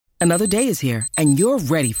Another day is here, and you're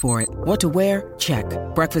ready for it. What to wear? Check.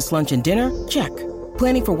 Breakfast, lunch, and dinner? Check.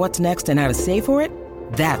 Planning for what's next and how to save for it?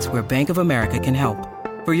 That's where Bank of America can help.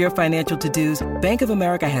 For your financial to-dos, Bank of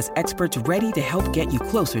America has experts ready to help get you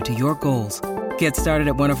closer to your goals. Get started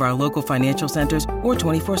at one of our local financial centers or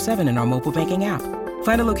 24/7 in our mobile banking app.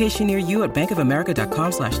 Find a location near you at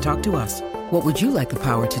bankofamerica.com/talktous. What would you like the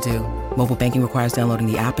power to do? Mobile banking requires downloading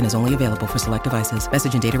the app and is only available for select devices.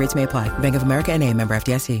 Message and data rates may apply. Bank of America N.A., member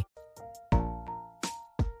FDIC.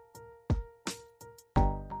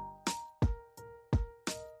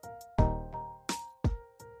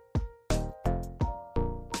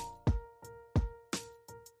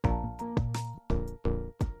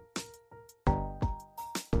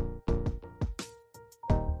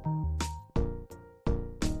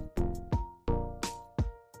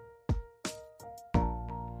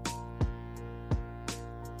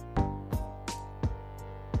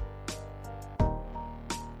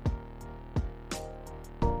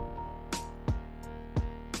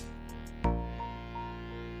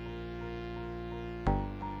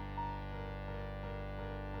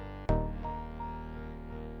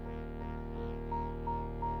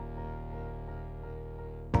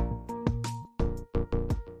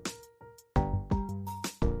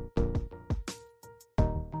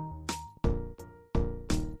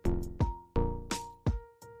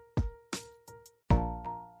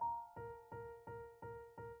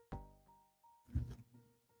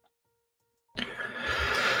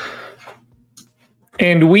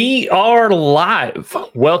 And we are live.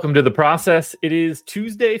 Welcome to The Process. It is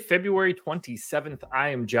Tuesday, February 27th. I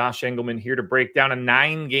am Josh Engelman here to break down a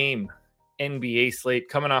 9-game NBA slate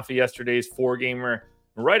coming off of yesterday's 4-gamer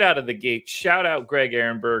right out of the gate. Shout out Greg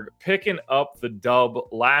Ehrenberg picking up the dub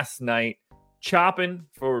last night, chopping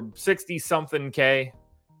for 60-something K.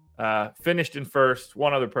 Finished in first,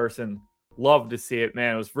 one other person. Love to see it,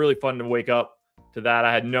 man. It was really fun to wake up to that.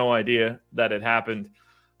 I had no idea that it happened.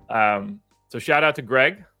 So shout out to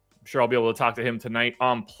Greg. I'm sure I'll be able to talk to him tonight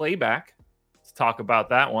on playback to talk about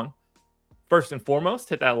that one. First and foremost,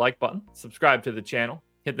 hit that like button, subscribe to the channel,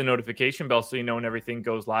 hit the notification bell so you know when everything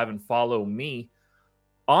goes live, and follow me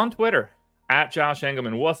on Twitter at Josh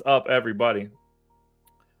Engelman. What's up, everybody?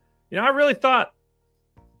 You know, I really thought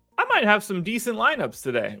I might have some decent lineups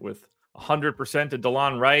today with 100% of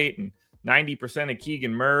DeLon Wright and 90% of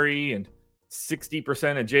Keegan Murray and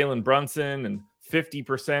 60% of Jalen Brunson and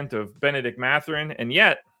 50% of Benedict Mathurin, and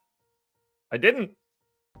yet I didn't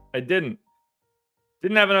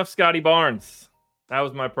have enough Scotty Barnes. That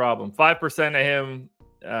was my problem. 5% of him,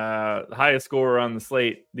 the highest scorer on the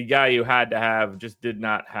slate. The guy you had to have just did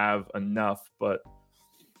not have enough. But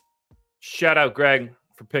shout out Greg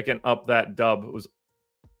for picking up that dub. It was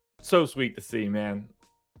so sweet to see, man.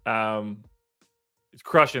 It's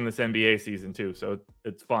crushing this NBA season too, so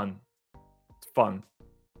it's fun. It's fun.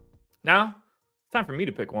 Now time for me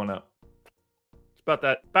to pick one up. It's about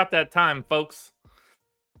that time, folks.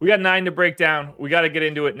 We got 9 to break down. We got to get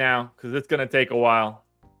into it now because it's going to take a while.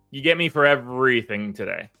 You get me for everything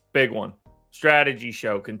today. Big one. Strategy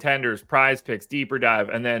show, contenders, prize picks, deeper dive,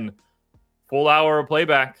 and then full hour of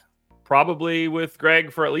playback. Probably with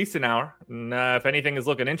Greg for at least an hour. And if anything is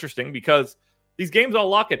looking interesting, because these games all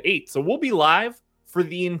lock at 8. So we'll be live for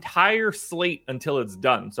the entire slate until it's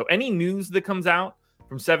done. So any news that comes out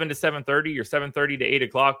from 7 to 7:30 or 7:30 to 8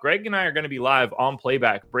 o'clock, Greg and I are going to be live on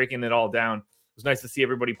playback, breaking it all down. It was nice to see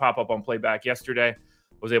everybody pop up on playback yesterday. I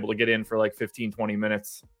was able to get in for like 15, 20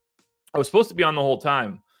 minutes. I was supposed to be on the whole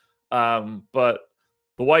time, but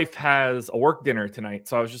the wife has a work dinner tonight.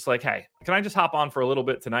 So I was just like, hey, can I just hop on for a little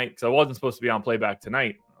bit tonight? Because I wasn't supposed to be on playback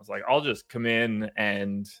tonight. I was like, I'll just come in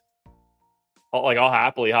and I'll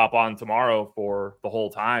happily hop on tomorrow for the whole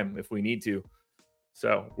time if we need to.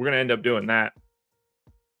 So we're going to end up doing that.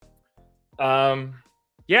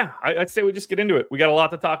 I'd say we just get into it. We got a lot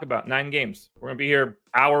to talk about. 9 games. We're going to be here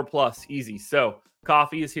hour plus easy. So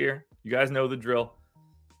coffee is here. You guys know the drill.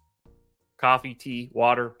 Coffee, tea,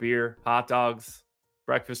 water, beer, hot dogs,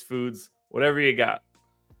 breakfast foods, whatever you got.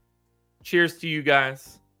 Cheers to you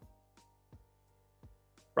guys.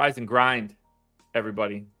 Rise and grind,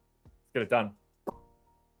 everybody. Let's get it done.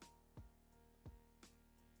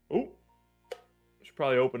 Oh, should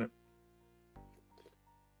probably open it.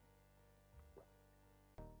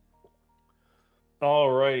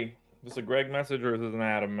 All righty. Is this a Greg message or is this an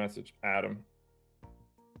Adam message? Adam.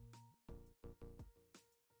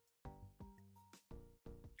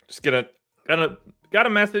 Just got a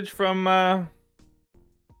message from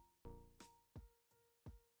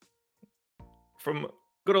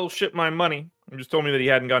good old Ship My Money. He just told me that he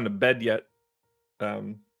hadn't gone to bed yet.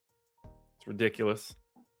 It's ridiculous.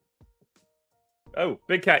 Oh,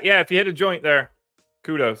 Big Cat. Yeah, if you hit a joint there,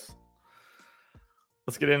 kudos.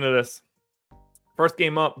 Let's get into this. First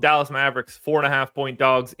game up, Dallas Mavericks, 4.5-point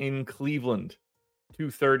dogs in Cleveland.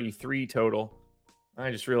 233 total.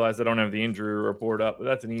 I just realized I don't have the injury report up, but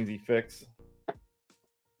that's an easy fix.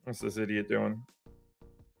 What's this idiot doing?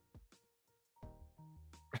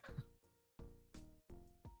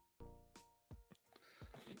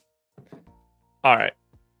 All right.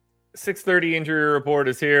 6:30 injury report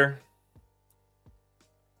is here.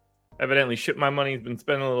 Evidently, Ship My Money's been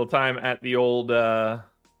spending a little time at the old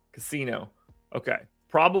casino. Okay.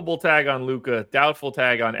 Probable tag on Luka, doubtful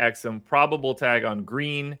tag on Exum, probable tag on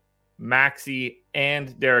Green, Maxey,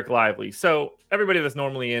 and Derek Lively. So everybody that's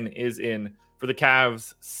normally in is in. For the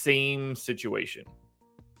Cavs, same situation.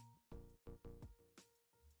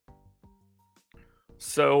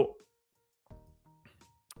 So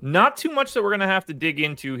not too much that we're going to have to dig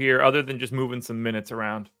into here other than just moving some minutes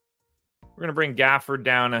around. We're going to bring Gafford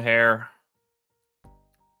down a hair. I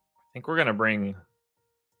think we're going to bring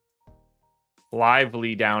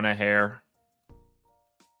Lively down a hair.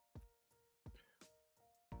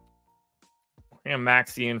 We're going to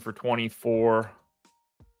Maxey in for 24.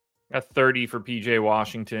 Got 30 for PJ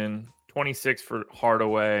Washington. 26 for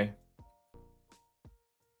Hardaway.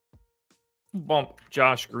 Bump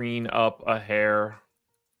Josh Green up a hair.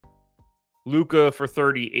 Luka for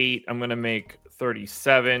 38. I'm going to make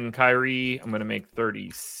 37. Kyrie, I'm going to make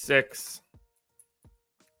 36.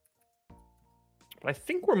 But I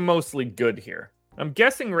think we're mostly good here. I'm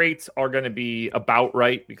guessing rates are going to be about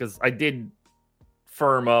right because I did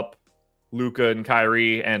firm up Luka and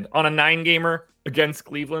Kyrie. And on a 9-gamer against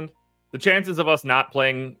Cleveland, the chances of us not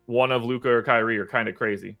playing one of Luka or Kyrie are kind of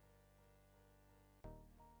crazy.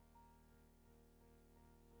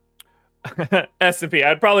 S&P,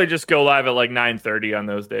 I'd probably just go live at like 9:30 on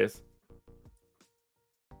those days.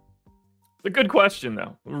 It's a good question,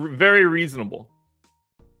 though. Very reasonable.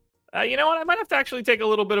 You know what? I might have to actually take a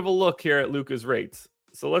little bit of a look here at Luka's rates.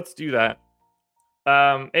 So let's do that.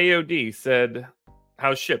 AOD said,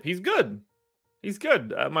 how's Ship? He's good. He's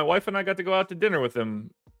good. My wife and I got to go out to dinner with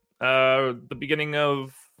him the beginning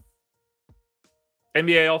of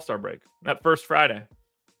NBA All-Star break, that first Friday.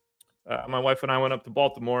 My wife and I went up to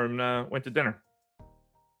Baltimore and went to dinner.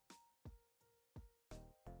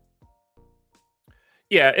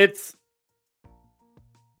 Yeah,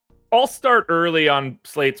 I'll start early on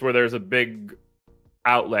slates where there's a big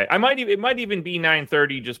outlay. It might even be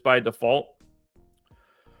 9:30 just by default.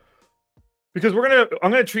 Because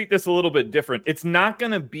I'm gonna treat this a little bit different. It's not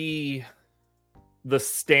gonna be the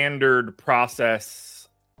standard process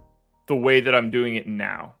the way that I'm doing it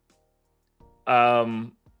now.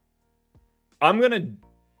 I'm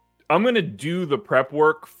gonna do the prep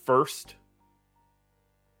work first,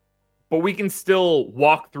 but we can still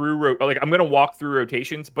walk through. I'm gonna walk through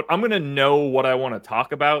rotations, but I'm gonna know what I want to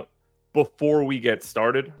talk about before we get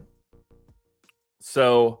started.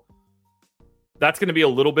 So that's going to be a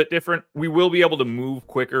little bit different. We will be able to move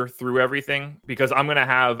quicker through everything because I'm going to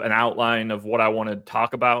have an outline of what I want to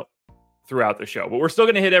talk about throughout the show. But we're still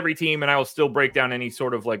going to hit every team, and I will still break down any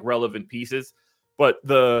sort of like relevant pieces. But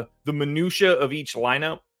the minutia of each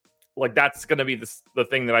lineup, like that's going to be the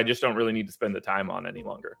thing that I just don't really need to spend the time on any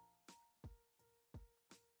longer.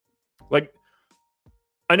 Like,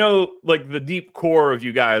 I know like the deep core of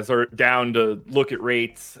you guys are down to look at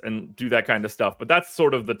rates and do that kind of stuff, but that's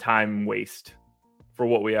sort of the time waste for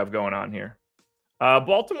what we have going on here.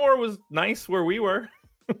 Baltimore was nice where we were.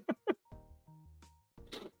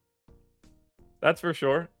 That's for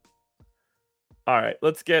sure. All right,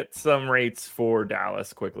 let's get some rates for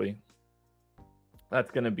Dallas quickly. That's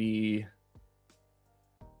going to be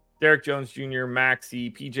Derek Jones Jr., Maxey,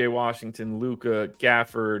 PJ Washington, Luka,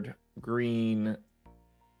 Gafford, Green,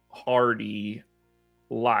 Hardy,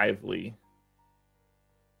 Lively.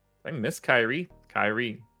 Did I miss Kyrie?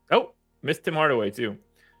 Kyrie. Oh, missed Tim Hardaway too.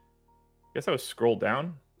 Guess I was scrolled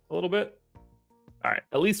down a little bit. All right,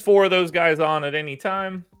 at least 4 of those guys on at any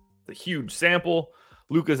time. It's a huge sample.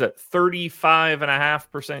 Luka's at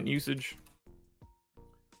 35.5% usage.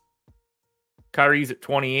 Kyrie's at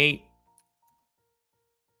 28.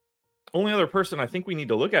 Only other person I think we need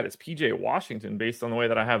to look at is PJ Washington based on the way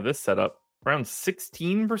that I have this set up. Around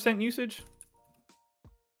 16% usage.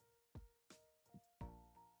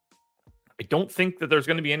 I don't think that there's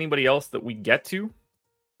going to be anybody else that we get to.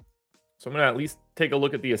 So I'm going to at least take a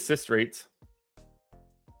look at the assist rates.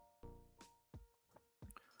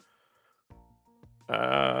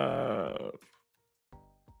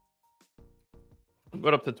 Go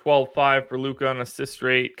up to 12.5 for Luka on assist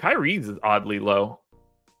rate. Kyrie's is oddly low.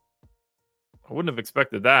 I wouldn't have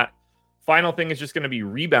expected that. Final thing is just going to be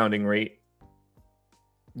rebounding rate.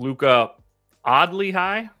 Luka oddly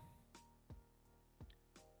high.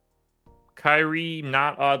 Kyrie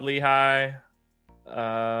not oddly high.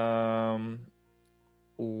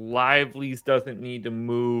 Lively's doesn't need to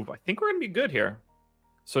move. I think we're going to be good here.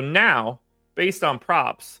 So now, based on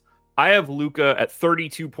props, I have Luka at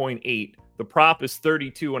 32.8. The prop is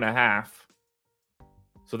 32.5.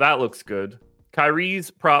 So that looks good. Kyrie's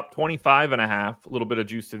prop 25.5. A little bit of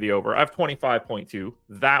juice to the over. I have 25.2.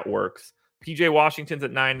 That works. PJ Washington's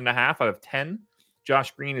at 9.5. I have 10.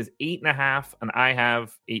 Josh Green is 8.5, and I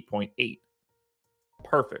have 8.8.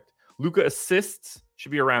 Perfect. Luka assists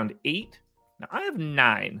should be around 8. Now I have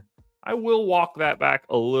 9. I will walk that back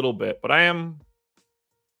a little bit, but I am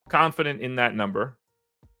confident in that number.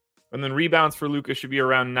 And then rebounds for Luka should be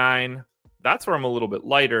around 9. That's where I'm a little bit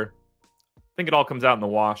lighter. I think it all comes out in the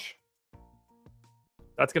wash.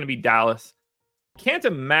 That's going to be Dallas. Can't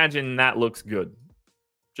imagine that looks good.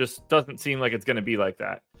 Just doesn't seem like it's going to be like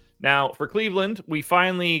that. Now, for Cleveland, we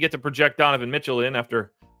finally get to project Donovan Mitchell in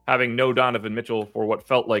after having no Donovan Mitchell for what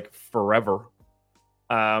felt like forever.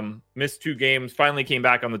 Missed 2 games, finally came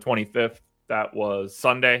back on the 25th. That was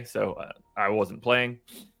Sunday, so I wasn't playing.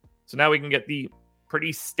 So now we can get the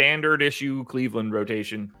pretty standard issue Cleveland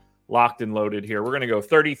rotation locked and loaded here. We're going to go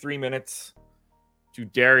 33 minutes to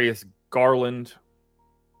Darius Garland.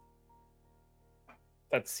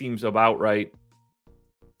 That seems about right.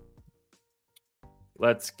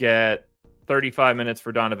 Let's get 35 minutes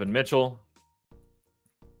for Donovan Mitchell.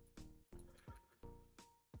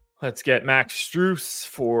 Let's get Max Strus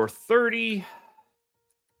for 30.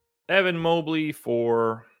 Evan Mobley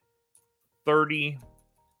for 30.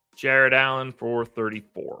 Jared Allen for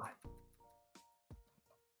 34.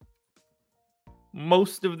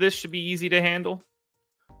 Most of this should be easy to handle.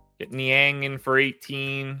 Get Niang in for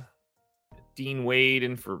 18. Dean Wade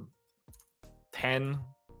in for 10.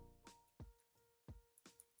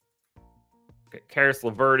 Get Karis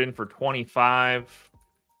LeVert in for 25.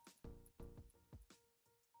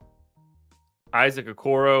 Isaac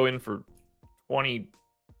Okoro in for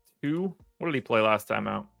 22. What did he play last time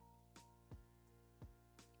out?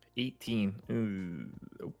 18. Ooh,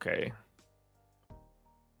 okay.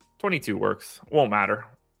 22 works. Won't matter.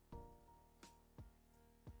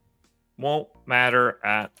 Won't matter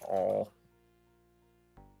at all.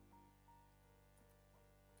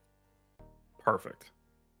 Perfect.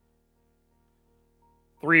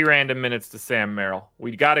 3 random minutes to Sam Merrill.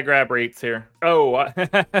 We got to grab rates here. Oh,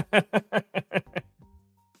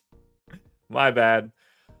 my bad.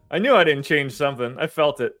 I knew I didn't change something. I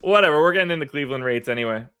felt it. Whatever. We're getting into Cleveland rates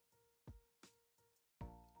anyway.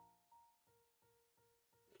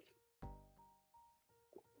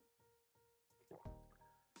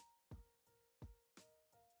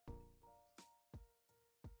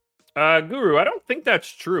 Guru, I don't think that's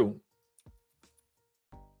true.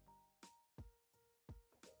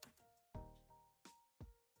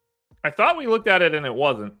 I thought we looked at it and it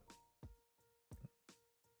wasn't.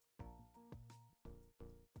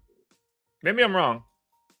 Maybe I'm wrong.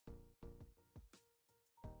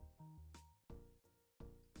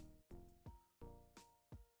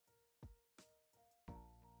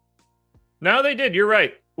 No, they did. You're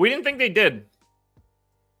right. We didn't think they did.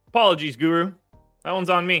 Apologies, Guru. That one's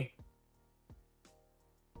on me.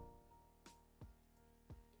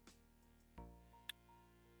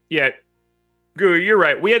 Yeah, Guru, you're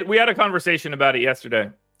right. We had a conversation about it yesterday,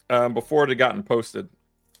 before it had gotten posted.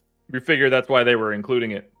 We figured that's why they were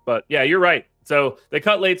including it. But yeah, you're right. So they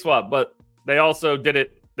cut late swap, but they also did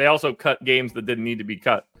it. They also cut games that didn't need to be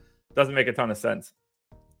cut. Doesn't make a ton of sense.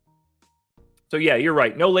 So yeah, you're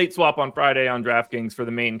right. No late swap on Friday on DraftKings for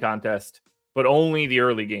the main contest, but only the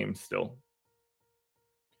early games still.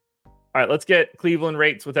 All right, let's get Cleveland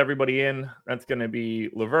rates with everybody in. That's going to be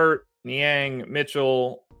LeVert, Niang,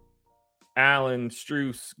 Mitchell, Allen,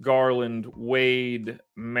 Strus, Garland, Wade,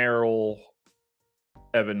 Merrill,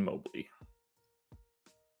 Evan Mobley.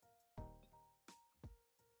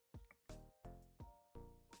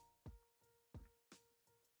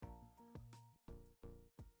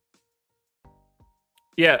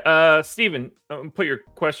 Yeah, Steven, put your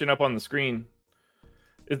question up on the screen.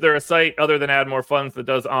 Is there a site other than Add More Funds that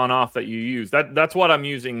does on-off that you use? That's what I'm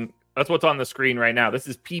using. That's what's on the screen right now. This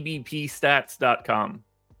is pbpstats.com.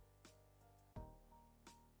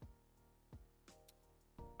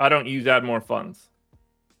 I don't use Add More Funds.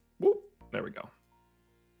 Whoop, there we go.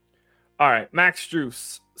 All right, Max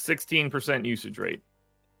Strus, 16% usage rate.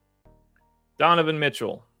 Donovan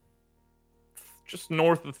Mitchell, just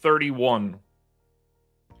north of 31.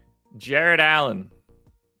 Jared Allen,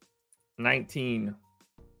 19.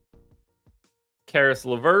 Karis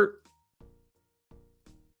LeVert,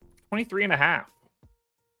 23.5.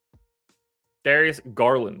 Darius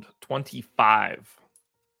Garland, 25.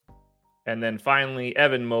 And then finally,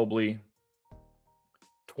 Evan Mobley,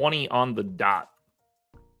 20 on the dot.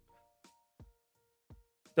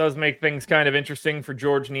 Does make things kind of interesting for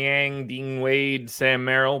George Niang, Dean Wade, Sam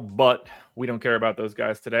Merrill, but we don't care about those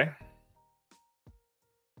guys today.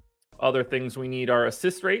 Other things we need are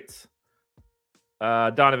assist rates.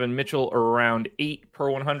 Donovan Mitchell around 8 per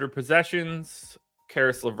 100 possessions.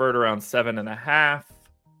 Karis LeVert around 7.5.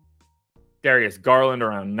 Darius Garland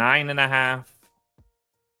around 9.5.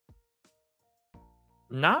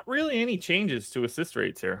 Not really any changes to assist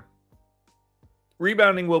rates here.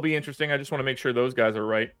 Rebounding will be interesting. I just want to make sure those guys are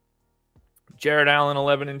right. Jared Allen,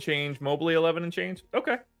 11 and change. Mobley, 11 and change.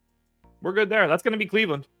 Okay. We're good there. That's going to be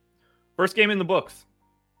Cleveland. First game in the books.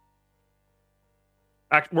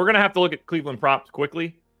 Actually, we're going to have to look at Cleveland props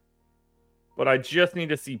quickly, but I just need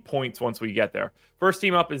to see points once we get there. First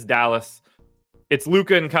team up is Dallas. It's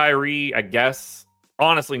Luka and Kyrie, I guess.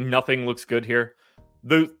 Honestly, nothing looks good here.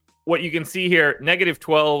 What you can see here,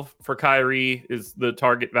 -12 for Kyrie is the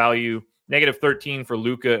target value. -13 for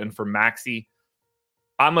Luka and for Maxey.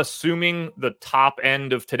 I'm assuming the top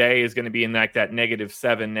end of today is going to be in like that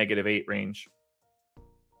 -7, -8 range.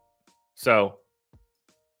 So,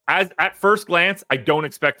 at first glance, I don't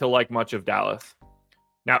expect to like much of Dallas.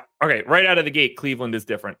 Now, okay, right out of the gate, Cleveland is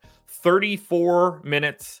different. 34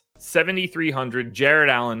 minutes, 7,300. Jared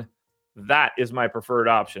Allen, that is my preferred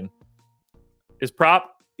option. His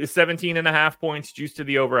prop is 17.5 points, juiced to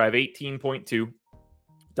the over. I have 18.2.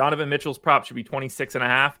 Donovan Mitchell's prop should be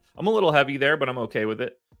 26.5. I'm a little heavy there, but I'm okay with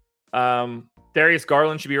it. Darius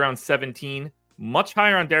Garland should be around 17. Much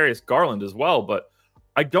higher on Darius Garland as well, but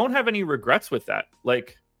I don't have any regrets with that.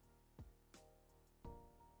 Like,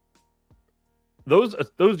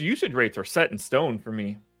 those usage rates are set in stone for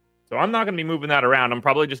me. So I'm not going to be moving that around. I'm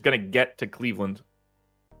probably just going to get to Cleveland.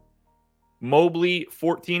 Mobley,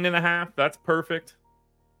 14.5. That's perfect.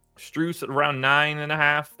 Strus at around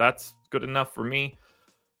 9.5. That's good enough for me.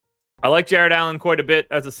 I like Jared Allen quite a bit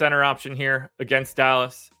as a center option here against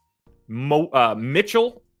Dallas.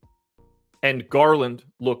 Mitchell and Garland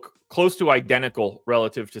look close to identical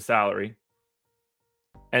relative to salary.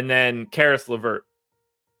 And then Karis LeVert.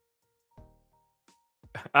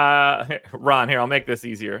 Ron, here, I'll make this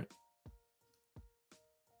easier.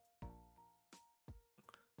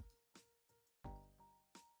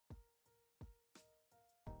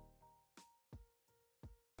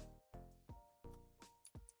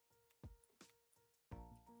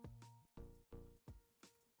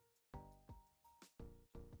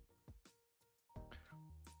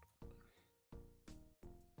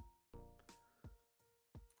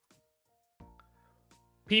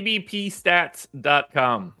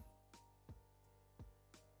 PBPstats.com.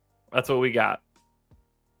 That's what we got.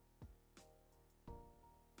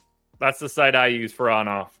 That's the site I use for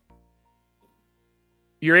on-off.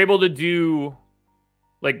 You're able to do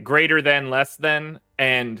like greater than, less than,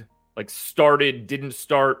 and like started, didn't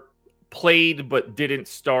start, played but didn't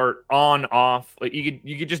start, on, off. Like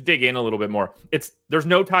you could just dig in a little bit more. There's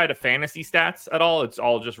no tie to fantasy stats at all. It's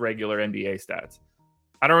all just regular NBA stats.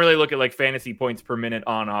 I don't really look at like fantasy points per minute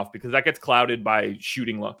on off because that gets clouded by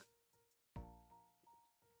shooting luck.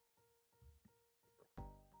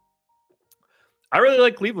 I really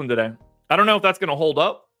like Cleveland today. I don't know if that's going to hold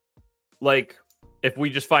up. Like if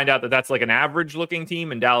we just find out that that's like an average looking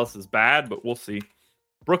team and Dallas is bad, but we'll see.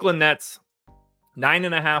 Brooklyn Nets,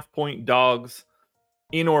 9.5 point dogs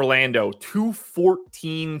in Orlando,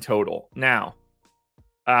 214 total. Now,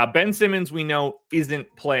 Ben Simmons, we know,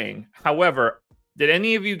 isn't playing. However, did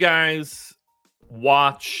any of you guys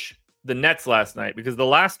watch the Nets last night? Because the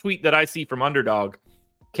last tweet that I see from Underdog,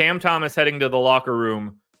 Cam Thomas heading to the locker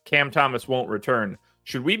room, Cam Thomas won't return.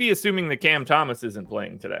 Should we be assuming that Cam Thomas isn't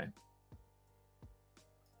playing today?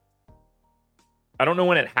 I don't know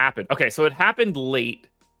when it happened. Okay, so it happened late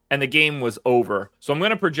and the game was over. So I'm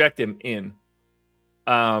going to project him in.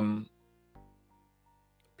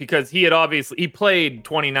 Because he played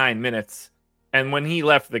 29 minutes. And when he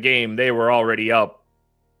left the game, they were already up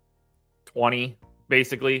 20,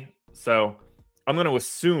 basically. So I'm going to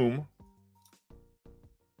assume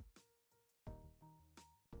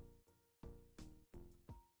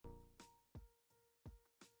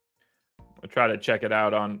I'll try to check it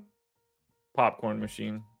out on Popcorn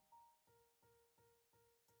Machine.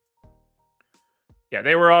 Yeah,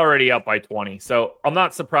 they were already up by 20. So I'm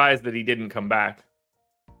not surprised that he didn't come back.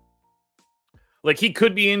 Like, he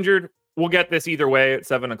could be injured. We'll get this either way at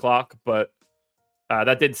 7 o'clock, but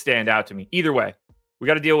that did stand out to me. Either way, we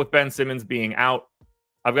got to deal with Ben Simmons being out.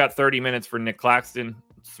 I've got 30 minutes for Nick Claxton.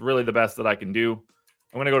 It's really the best that I can do.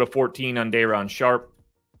 I'm going to go to 14 on Day'Ron Sharp.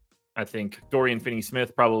 I think Dorian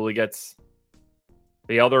Finney-Smith probably gets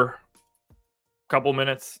the other couple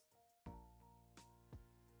minutes.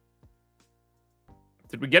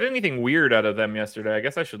 Did we get anything weird out of them yesterday? I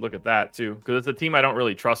guess I should look at that too, because it's a team I don't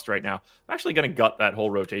really trust right now. I'm actually going to gut that whole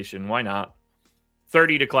rotation. Why not?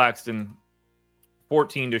 30 to Claxton,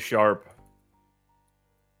 14 to Sharp,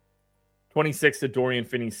 26 to Dorian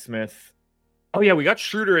Finney-Smith. Oh, yeah, we got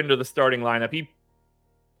Schroeder into the starting lineup. He,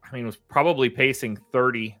 was probably pacing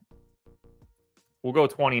 30. We'll go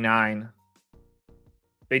 29.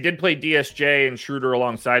 They did play DSJ and Schroeder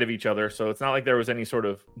alongside of each other, so it's not like there was any sort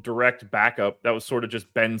of direct backup. That was sort of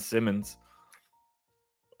just Ben Simmons.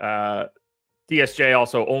 DSJ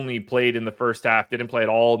also only played in the first half, didn't play at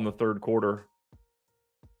all in the third quarter.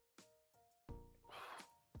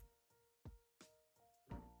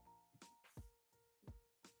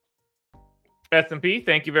 S&P,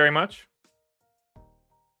 thank you very much.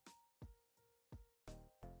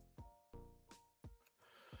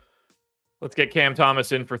 Let's get Cam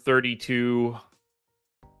Thomas in for 32.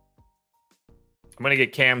 I'm going to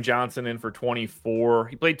get Cam Johnson in for 24.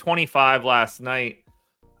 He played 25 last night.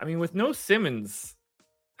 With no Simmons,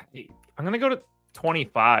 I'm going to go to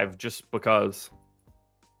 25 just because.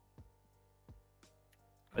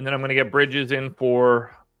 And then I'm going to get Bridges in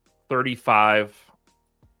for 35.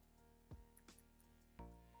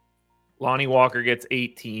 Lonnie Walker gets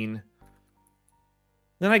 18.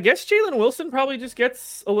 Then I guess Jalen Wilson probably just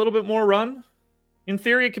gets a little bit more run. In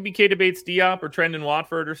theory, it could be Keita Bates-Diop or Trendon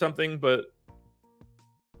Watford or something, but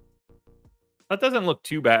that doesn't look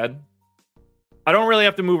too bad. I don't really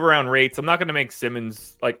have to move around rates. I'm not going to make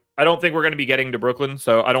Simmons, I don't think we're going to be getting to Brooklyn,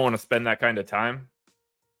 so I don't want to spend that kind of time.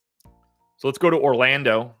 So let's go to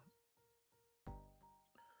Orlando.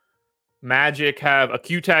 Magic have a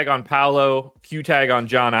Q tag on Paolo, Q tag on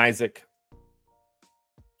John Isaac.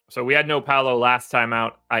 So we had no Paolo last time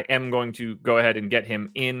out. I am going to go ahead and get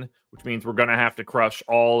him in, which means we're going to have to crush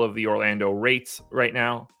all of the Orlando rates right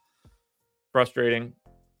now. Frustrating.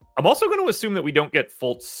 I'm also going to assume that we don't get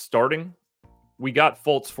Fultz starting. We got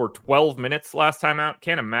Fultz for 12 minutes last time out.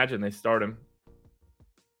 Can't imagine they start him.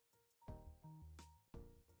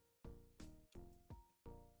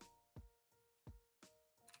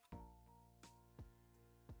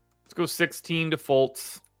 Let's go 16 to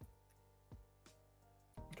Fultz.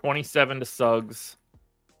 27 to Suggs.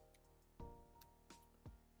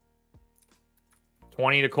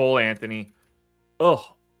 20 to Cole Anthony. Ugh.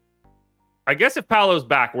 I guess if Paolo's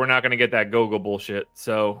back, we're not going to get that go-go bullshit.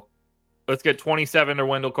 So let's get 27 to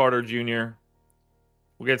Wendell Carter Jr.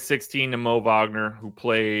 We'll get 16 to Mo Wagner, who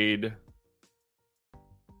played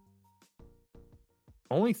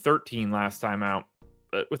only 13 last time out.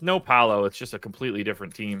 But with no Paolo, it's just a completely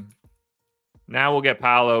different team. Now we'll get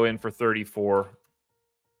Paolo in for 34.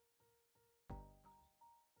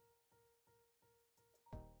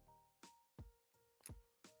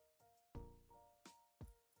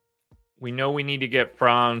 We know we need to get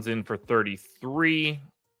Franz in for 33.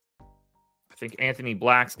 I think Anthony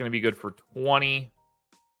Black's going to be good for 20.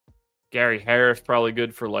 Gary Harris probably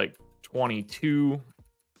good for 22.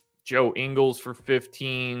 Joe Ingles for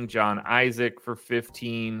 15. John Isaac for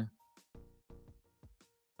 15.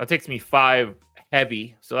 That takes me 5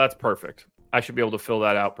 heavy, so that's perfect. I should be able to fill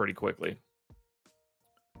that out pretty quickly.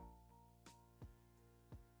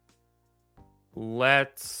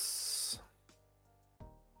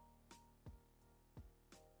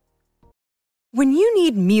 When you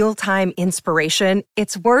need mealtime inspiration,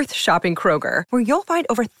 it's worth shopping Kroger, where you'll find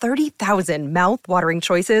over 30,000 mouth-watering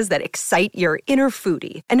choices that excite your inner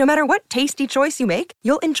foodie. And no matter what tasty choice you make,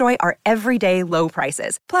 you'll enjoy our everyday low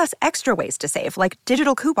prices, plus extra ways to save, like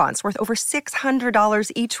digital coupons worth over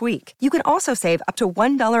 $600 each week. You can also save up to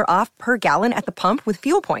 $1 off per gallon at the pump with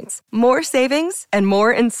fuel points. More savings and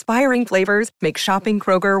more inspiring flavors make shopping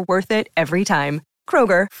Kroger worth it every time.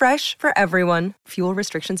 Kroger, fresh for everyone. Fuel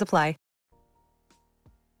restrictions apply.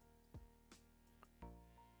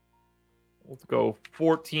 Let's go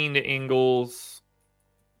 14 to Ingles,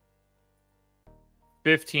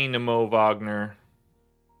 15 to Mo Wagner,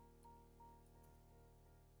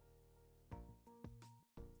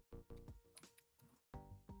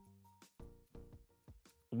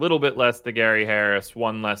 a little bit less to Gary Harris,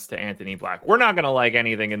 1 less to Anthony Black. We're not going to like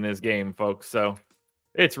anything in this game, folks, so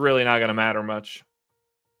it's really not going to matter much.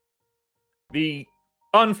 The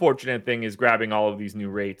unfortunate thing is grabbing all of these new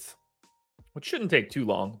rates, which shouldn't take too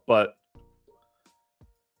long, but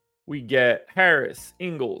we get Harris,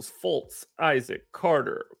 Ingles, Fultz, Isaac,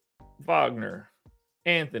 Carter, Wagner,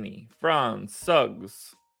 Anthony, Franz,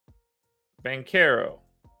 Suggs, Banchero,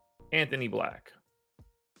 Anthony Black.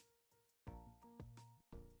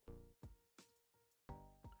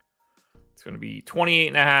 It's going to be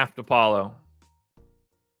 28.5 to Paulo.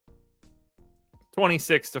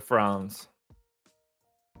 26 to Franz.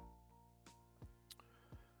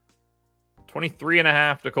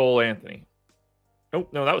 23.5 to Cole Anthony. Oh,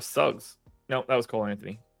 no, that was Suggs. No, that was Cole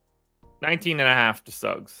Anthony. 19.5 to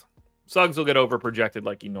Suggs. Suggs will get over projected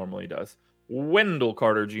like he normally does. Wendell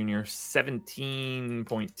Carter Jr.,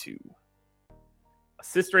 17.2.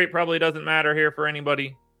 Assist rate probably doesn't matter here for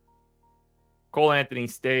anybody. Cole Anthony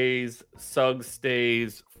stays. Suggs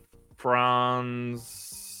stays.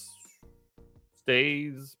 Franz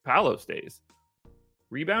stays. Paolo stays.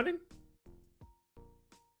 Rebounding?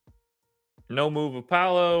 No move of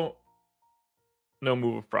Paolo. No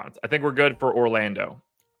move of Franz. I think we're good for Orlando.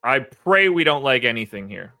 I pray we don't like anything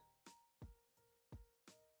here.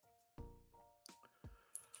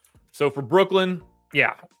 So for Brooklyn,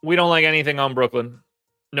 yeah, we don't like anything on Brooklyn.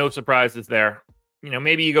 No surprises there.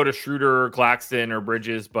 Maybe you go to Schroeder or Claxton or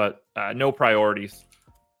Bridges, but no priorities.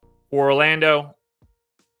 For Orlando,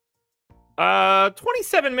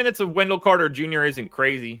 27 minutes of Wendell Carter Jr. isn't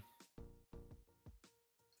crazy.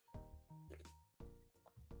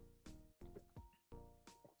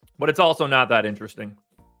 But it's also not that interesting.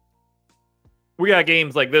 We got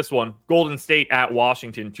games like this one. Golden State at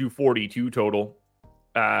Washington, 242 total.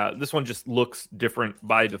 This one just looks different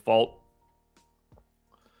by default.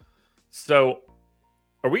 So,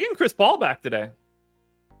 are we getting Chris Paul back today?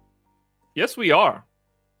 Yes, we are.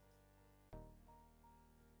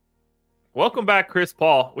 Welcome back, Chris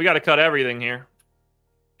Paul. We got to cut everything here.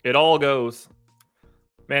 It all goes.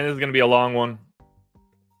 Man, this is going to be a long one.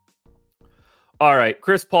 All right,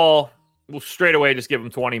 Chris Paul, we'll straight away just give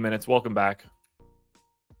him 20 minutes. Welcome back.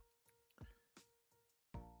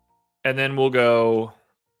 And then we'll go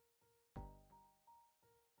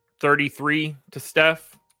 33 to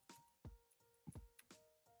Steph.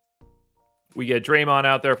 We get Draymond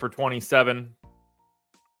out there for 27.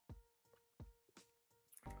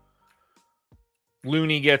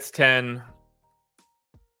 Looney gets 10.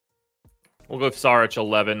 We'll go Saric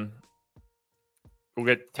 11. We'll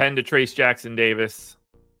get 10 to Trace Jackson Davis.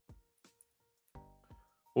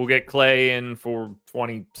 We'll get Clay in for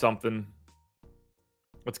 20-something.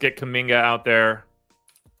 Let's get Kuminga out there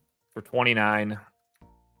for 29.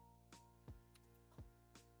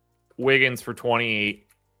 Wiggins for 28.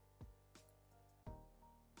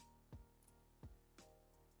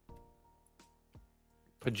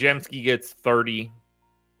 Podziemski gets 30.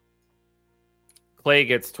 Clay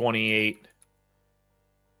gets 28.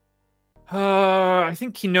 I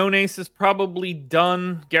think Quinones is probably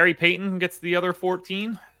done. Gary Payton gets the other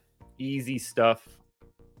 14. Easy stuff.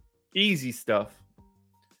 Easy stuff.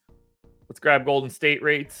 Let's grab Golden State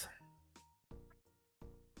rates.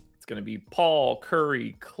 It's going to be Paul,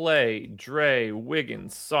 Curry, Clay, Dre,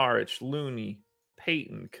 Wiggins, Saric, Looney,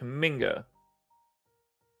 Payton, Kuminga,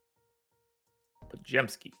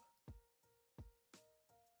 Podziemski.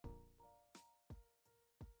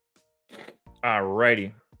 All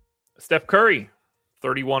righty. Steph Curry,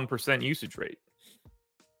 31% usage rate.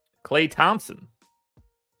 Klay Thompson,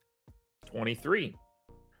 23.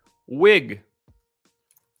 Wig,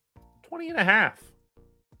 20.5.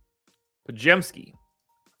 Podziemski,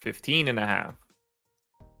 15.5.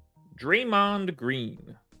 Draymond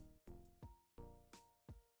Green,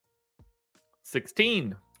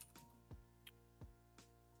 16.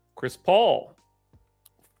 Chris Paul,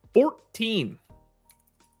 14.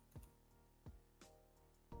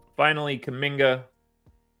 Finally, Kuminga,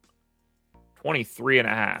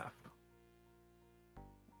 23.5.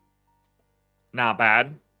 Not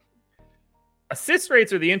bad. Assist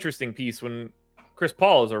rates are the interesting piece when Chris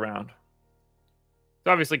Paul is around.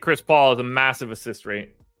 So obviously, Chris Paul has a massive assist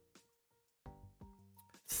rate.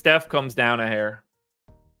 Steph comes down a hair.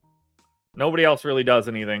 Nobody else really does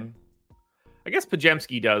anything. I guess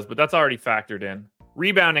Podziemski does, but that's already factored in.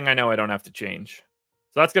 Rebounding, I know I don't have to change.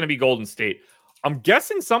 So that's going to be Golden State. I'm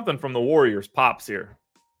guessing something from the Warriors pops here.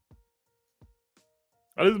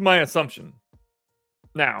 That is my assumption.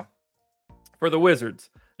 Now, for the Wizards,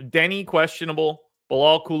 Denny questionable.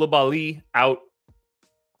 Bilal Coulibaly out.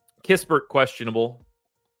 Kispert questionable.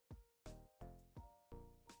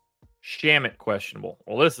 Shamet questionable.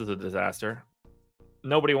 Well, this is a disaster.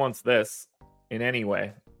 Nobody wants this in any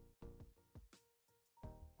way.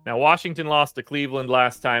 Now, Washington lost to Cleveland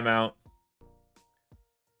last time out.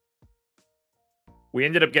 We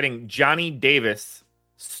ended up getting Johnny Davis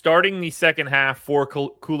starting the second half for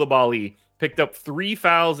Coulibaly. Picked up 3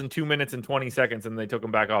 fouls in 2 minutes and 20 seconds, and they took him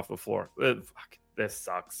back off the floor. Fuck, this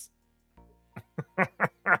sucks.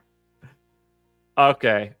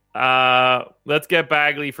 Okay. Let's get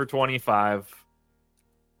Bagley for 25.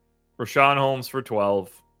 Rashawn Holmes for 12.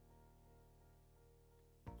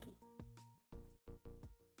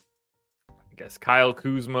 guess Kyle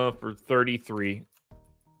Kuzma for 33.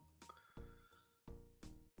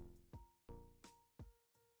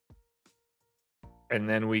 And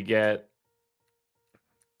then we get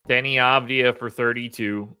Denny Avdia for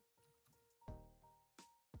 32.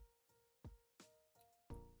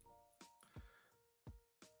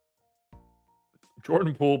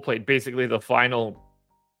 Jordan Poole played basically the final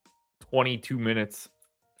 22 minutes.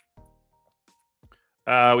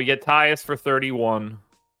 We get Tyus for 31.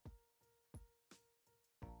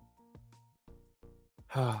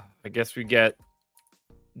 I guess we get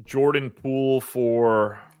Jordan Poole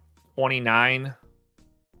for 29.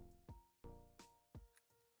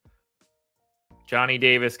 Johnny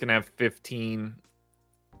Davis can have 15.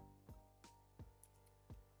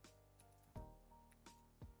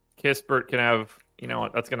 Kispert can have, you know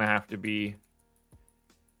what, that's going to have to be.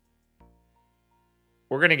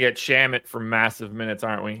 We're going to get Shamet for massive minutes,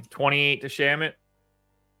 aren't we? 28 to Shamet.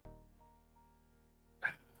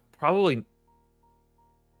 Probably.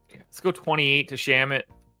 Let's go 28 to Shamet.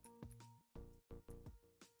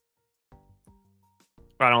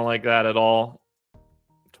 I don't like that at all.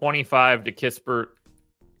 25 to Kispert.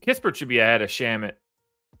 Kispert should be ahead of Shamet.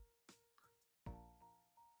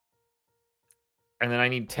 And then I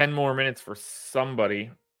need 10 more minutes for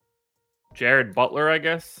somebody. Jared Butler, I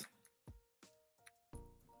guess.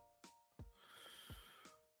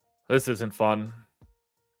 This isn't fun.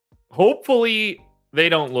 Hopefully, they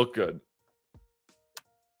don't look good.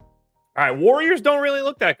 All right, Warriors don't really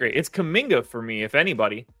look that great. It's Kuminga for me, if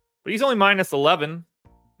anybody. But he's only minus 11.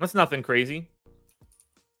 That's nothing crazy.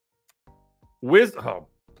 Oh,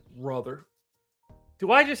 brother.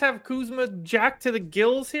 Do I just have Kuzma jacked to the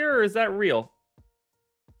gills here, or is that real?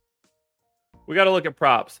 We got to look at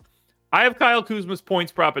props. I have Kyle Kuzma's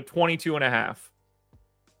points prop at 22.5.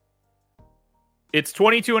 It's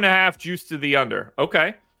 22.5 juiced to the under.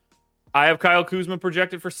 Okay. I have Kyle Kuzma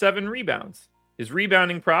projected for 7 rebounds. His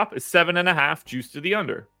rebounding prop is 7.5 juiced to the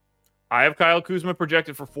under. I have Kyle Kuzma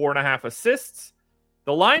projected for 4.5 assists.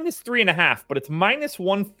 The line is 3.5, but it's minus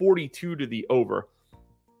 142 to the over.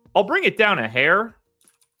 I'll bring it down a hair,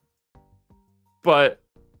 but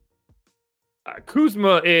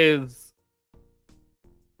Kuzma is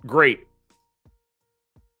great.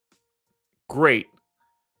 Great.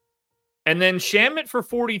 And then Shamet for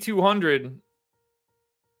 4,200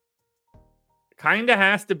 kind of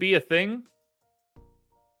has to be a thing.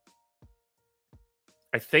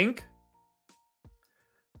 I think.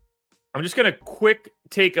 I'm just going to quick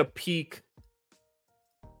take a peek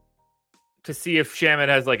to see if Shamet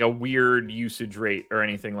has like a weird usage rate or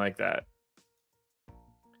anything like that.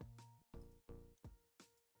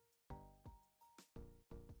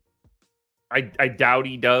 I doubt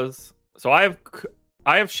he does. So I have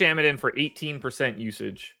Shamet in for 18%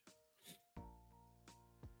 usage.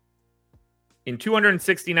 In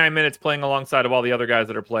 269 minutes playing alongside of all the other guys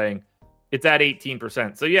that are playing, it's at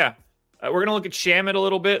 18%. So yeah, we're going to look at Shamet a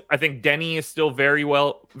little bit. I think Denny is still very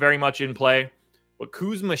much in play. But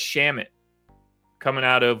Kuzma Shamet coming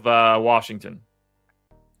out of Washington.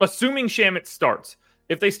 Assuming Shamet starts.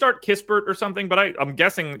 If they start Kispert or something, but I'm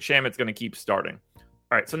guessing Shamet's going to keep starting.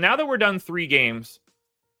 All right, so now that we're done 3 games,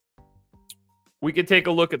 we could take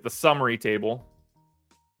a look at the summary table.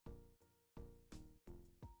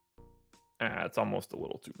 It's almost a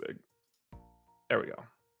little too big. There we go.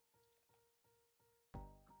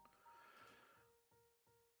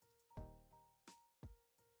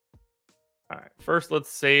 All right, first let's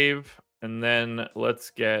save, and then let's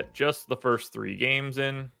get just the first 3 games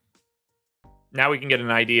in. Now we can get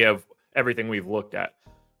an idea of everything we've looked at.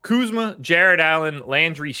 Kuzma, Jared Allen,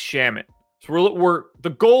 Landry, Shamet. So we're the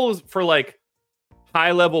goal is for like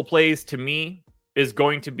high-level plays to me is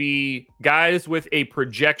going to be guys with a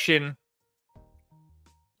projection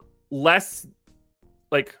less,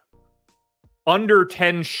 like, under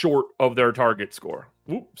 10 short of their target score.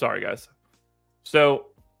 Oops, sorry, guys. So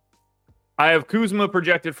I have Kuzma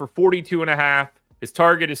projected for 42.5. His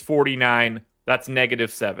target is 49. That's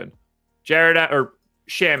 -7.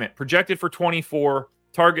 Shamet projected for 24.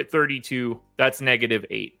 Target 32. That's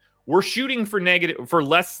 -8. We're shooting for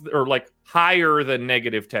less or like higher than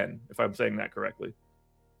 -10, if I'm saying that correctly.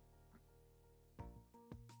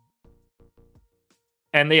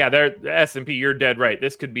 And yeah, the S&P, you're dead right.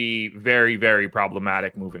 This could be very, very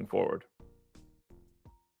problematic moving forward.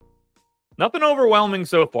 Nothing overwhelming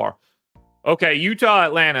so far. Okay, Utah,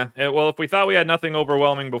 Atlanta. Well, if we thought we had nothing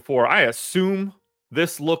overwhelming before, I assume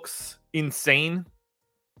this looks insane.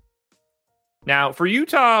 Now, for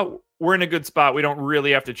Utah, we're in a good spot. We don't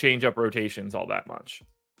really have to change up rotations all that much.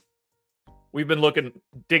 We've been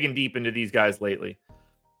digging deep into these guys lately.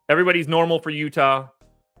 Everybody's normal for Utah.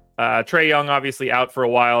 Trae Young obviously out for a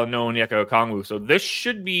while, and no Onyeka Okongwu. So this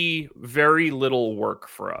should be very little work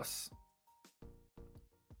for us.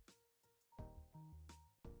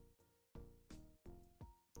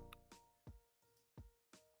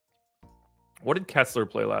 What did Kessler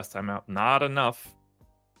play last time out? Not enough.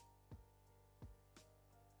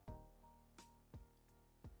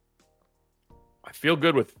 I feel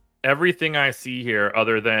good with everything I see here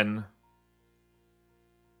other than...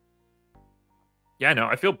 Yeah, no,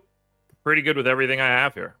 I feel pretty good with everything I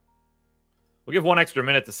have here. We'll give one extra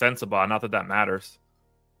minute to Sensabaugh, not that that matters.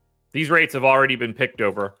 These rates have already been picked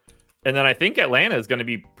over. And then I think Atlanta is going to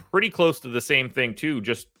be pretty close to the same thing too,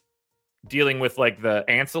 just dealing with like the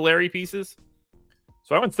ancillary pieces.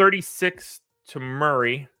 So I went 36 to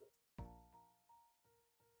Murray.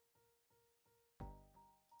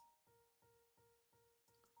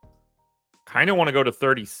 Kind of want to go to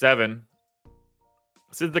 37.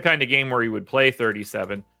 This is the kind of game where he would play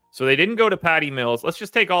 37. So they didn't go to Patty Mills. Let's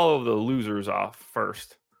just take all of the losers off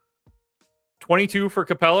first. 22 for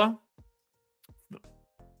Capella.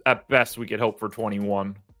 At best, we could hope for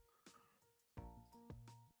 21.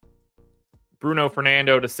 Bruno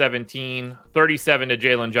Fernando to 17. 37 to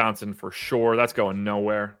Jalen Johnson for sure. That's going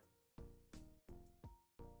nowhere.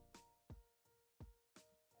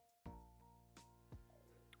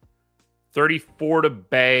 $34 to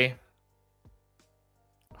Bay.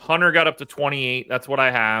 Hunter got up to 28. That's what I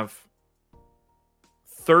have.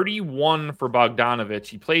 31 for Bogdanovich.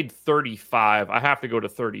 He played 35. I have to go to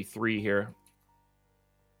 33 here.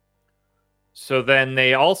 So then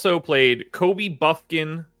they also played Kobe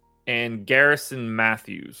Buffkin and Garrison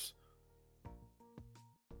Matthews.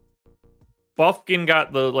 Buffkin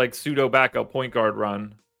got the like pseudo backup point guard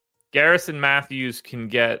run. Garrison Matthews can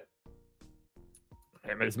get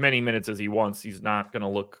as many minutes as he wants. He's not going to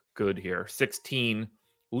look good here. 16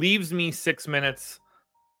 leaves me 6 minutes,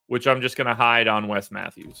 which I'm just going to hide on Wes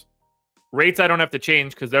Matthews. Rates I don't have to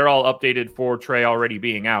change because they're all updated for Trae already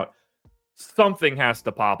being out. Something has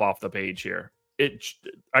to pop off the page here.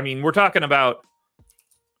 We're talking about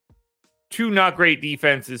two not great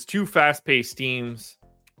defenses, two fast-paced teams.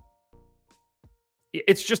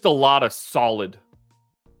 It's just a lot of solid.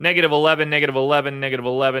 -11, -11,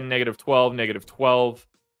 -11, -12, -12.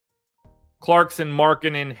 Clarkson,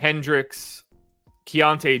 Markkanen, Hendricks,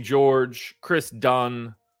 Keontae George, Chris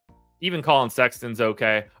Dunn, even Colin Sexton's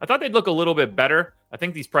okay. I thought they'd look a little bit better. I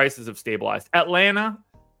think these prices have stabilized. Atlanta,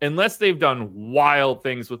 unless they've done wild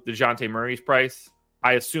things with DeJounte Murray's price,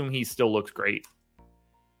 I assume he still looks great.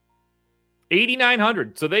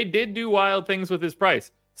 8,900. So they did do wild things with his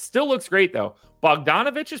price. Still looks great, though.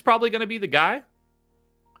 Bogdanovich is probably going to be the guy.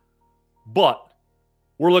 But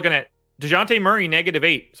we're looking at DeJounte Murray,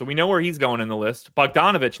 -8. So we know where he's going in the list.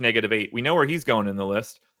 Bogdanovich, -8. We know where he's going in the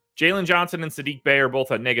list. Jalen Johnson and Sadiq Bey are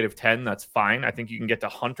both at -10. That's fine. I think you can get to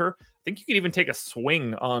Hunter. I think you could even take a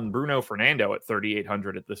swing on Bruno Fernando at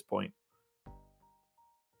 3,800 at this point.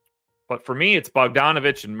 But for me, it's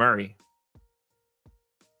Bogdanovich and Murray.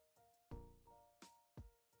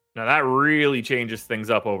 Now that really changes things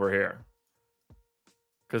up over here.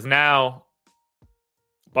 Because now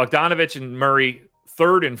Bogdanovich and Murray,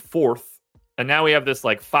 3rd and 4th. And now we have this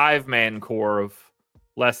like 5-man core of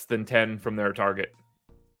less than 10 from their target.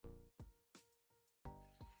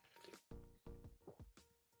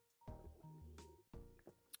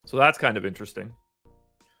 So that's kind of interesting.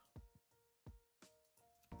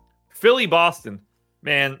 Philly, Boston.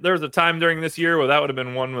 Man, there's a time during this year where that would have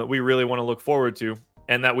been one that we really want to look forward to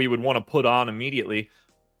and that we would want to put on immediately.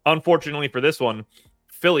 Unfortunately for this one,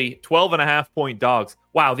 Philly, 12.5-point dogs.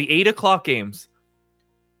 Wow, the 8 o'clock games.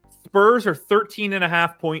 Spurs are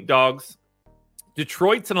 13.5-point dogs.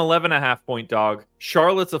 Detroit's an 11.5-point dog.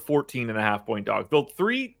 Charlotte's a 14.5-point dog. The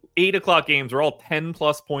 3 8 o'clock games are all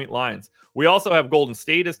 10-plus point lines. We also have Golden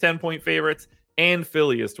State as 10-point favorites and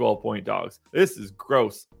Philly as 12-point dogs. This is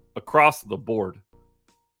gross across the board.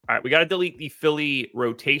 All right, we got to delete the Philly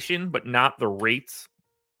rotation, but not the rates.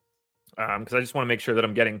 Because I just want to make sure that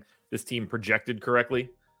I'm getting this team projected correctly.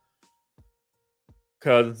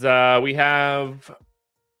 Because we have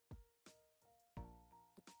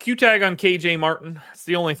Q-tag on KJ Martin. It's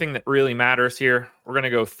the only thing that really matters here. We're going to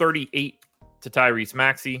go 38 to Tyrese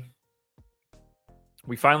Maxey.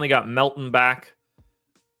 We finally got Melton back.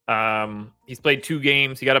 He's played 2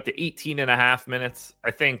 games. He got up to 18.5 minutes.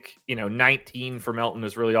 I think, 19 for Melton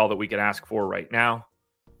is really all that we can ask for right now.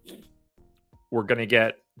 We're going to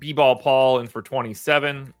get B-Ball Paul in for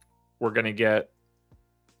 27. We're going to get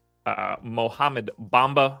Mohamed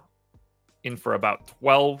Bamba in for about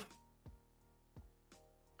 12.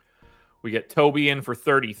 We get Toby in for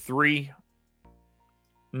 33.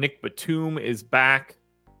 Nick Batum is back.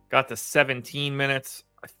 Got to 17 minutes.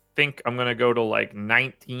 I think I'm going to go to like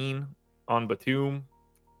 19 on Batum.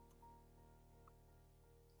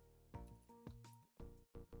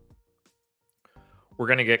 We're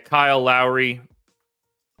going to get Kyle Lowry,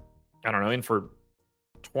 I don't know, in for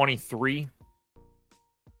 23.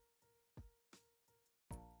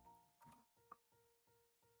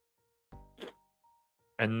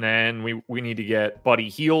 And then we need to get Buddy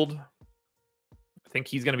Hield. I think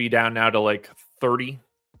he's going to be down now to like 30.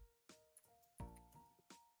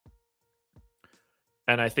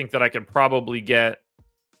 And I think that I could probably get,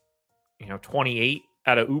 28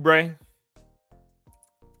 out of Oubre.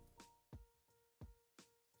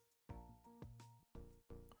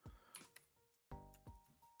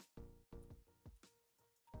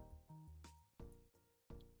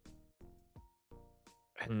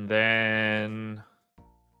 And then,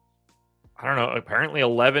 I don't know, apparently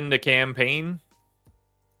 11 to campaign.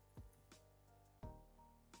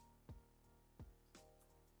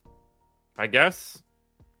 I guess.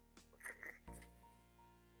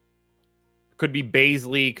 Could be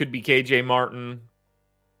Baisley, could be KJ Martin.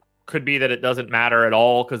 Could be that it doesn't matter at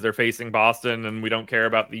all because they're facing Boston and we don't care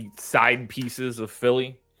about the side pieces of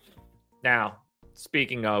Philly. Now,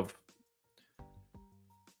 speaking of,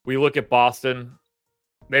 we look at Boston.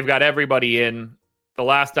 They've got everybody in. The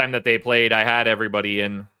last time that they played, I had everybody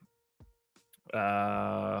in.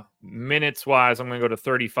 Minutes-wise, I'm going to go to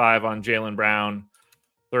 35 on Jaylen Brown,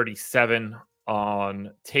 37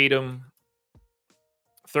 on Tatum,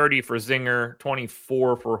 30 for Zinger,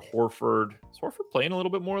 24 for Horford. Is Horford playing a little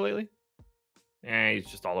bit more lately? He's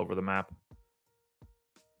just all over the map.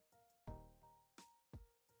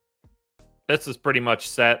 This is pretty much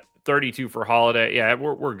set. 32 for Holiday. Yeah,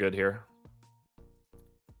 we're good here.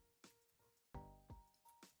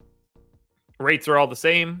 Rates are all the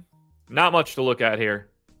same. Not much to look at here.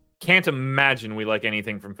 Can't imagine we like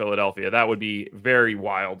anything from Philadelphia. That would be very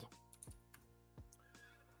wild.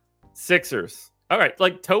 Sixers. All right,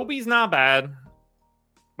 like Toby's not bad,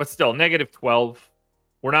 but still, negative 12.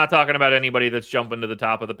 We're not talking about anybody that's jumping to the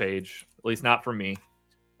top of the page, at least not for me.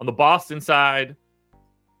 On the Boston side,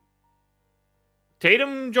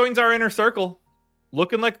 Tatum joins our inner circle.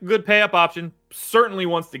 Looking like a good pay-up option. Certainly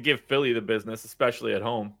wants to give Philly the business, especially at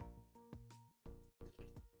home.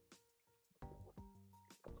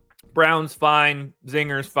 Brown's fine.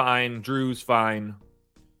 Zinger's fine. Drew's fine.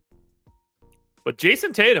 But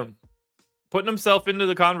Jason Tatum putting himself into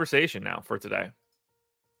the conversation now for today.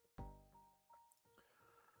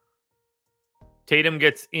 Tatum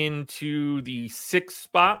gets into the 6th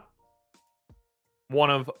spot.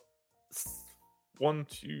 One,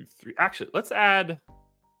 two, three. Actually, let's add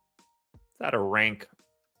a rank.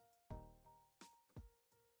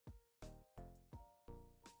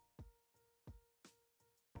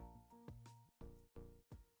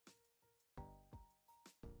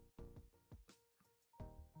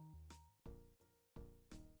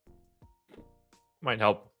 Might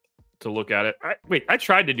help to look at it. I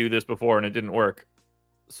tried to do this before and it didn't work.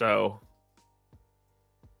 So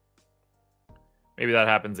maybe that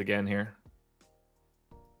happens again here.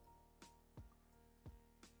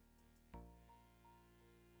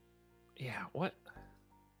 Yeah, what?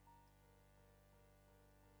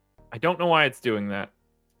 I don't know why it's doing that.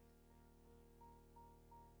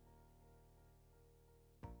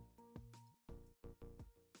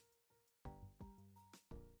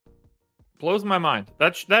 Blows my mind.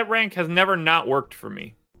 That rank has never not worked for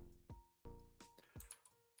me.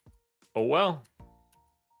 Oh well.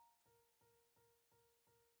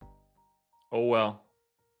 Oh well.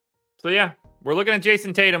 So yeah, we're looking at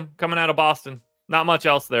Jason Tatum coming out of Boston. Not much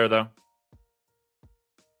else there though.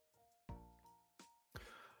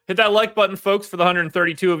 Hit that like button, folks, for the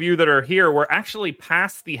 132 of you that are here. We're actually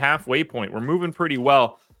past the halfway point. We're moving pretty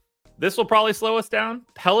well. This will probably slow us down.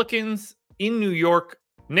 Pelicans in New York.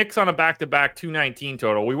 Knicks on a back-to-back 219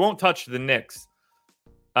 total. We won't touch the Knicks.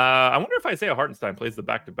 I wonder if Isaiah Hartenstein plays the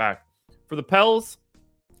back-to-back. For the Pels,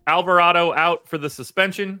 Alvarado out for the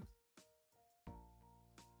suspension.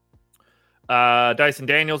 Dyson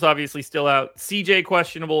Daniels obviously still out. CJ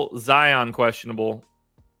questionable. Zion questionable.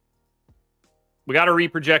 We got to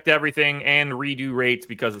reproject everything and redo rates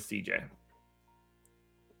because of CJ.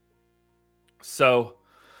 So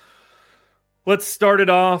let's start it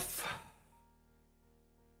off.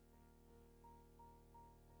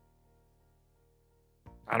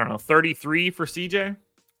 I don't know, 33 for CJ.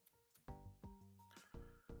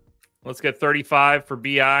 Let's get 35 for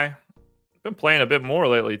BI. Been playing a bit more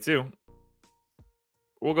lately, too.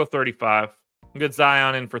 We'll go 35. We'll get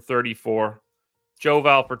Zion in for 34.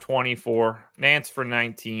 Joval for 24. Nance for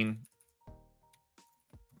 19.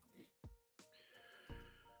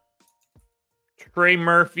 Trey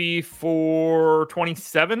Murphy for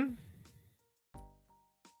 27.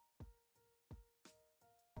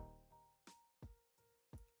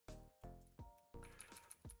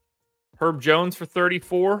 Herb Jones for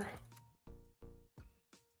 34.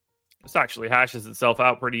 This actually hashes itself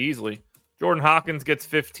out pretty easily. Jordan Hawkins gets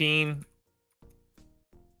 15.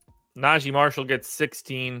 Najee Marshall gets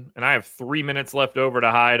 16. And I have 3 minutes left over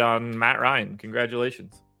to hide on Matt Ryan.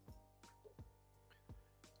 Congratulations.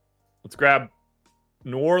 Let's grab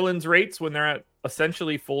New Orleans rates when they're at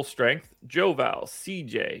essentially full strength. Joval,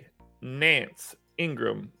 CJ, Nance,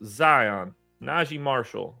 Ingram, Zion, Najee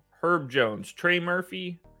Marshall, Herb Jones, Trey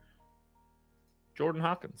Murphy, Jordan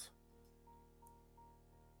Hawkins.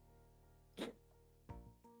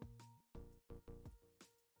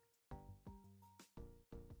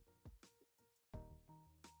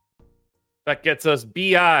 That gets us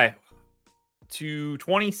BI to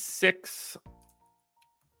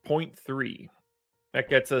 26.3. That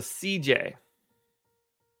gets us CJ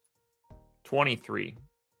 23.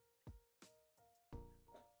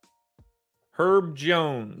 Herb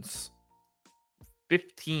Jones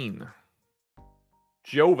 15.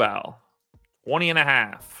 Joval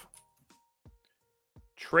 20.5.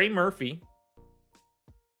 Trey Murphy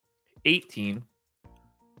 18.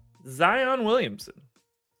 Zion Williamson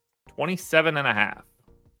 27.5.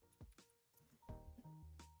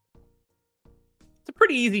 It's a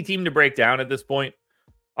pretty easy team to break down at this point.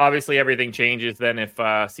 Obviously, everything changes then if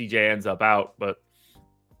CJ ends up out. But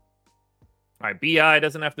all right, BI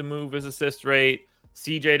doesn't have to move his assist rate.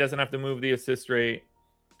 CJ doesn't have to move the assist rate.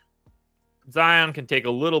 Zion can take a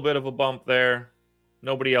little bit of a bump there.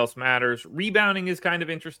 Nobody else matters. Rebounding is kind of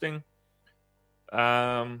interesting.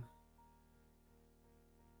 Don't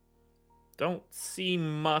see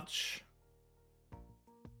much.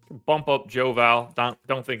 Bump up Joval.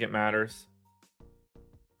 Don't think it matters.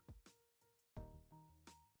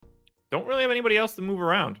 Don't really have anybody else to move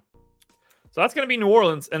around. So that's going to be New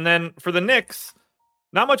Orleans. And then for the Knicks,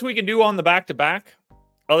 not much we can do on the back-to-back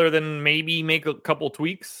other than maybe make a couple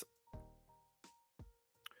tweaks.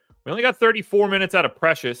 We only got 34 minutes out of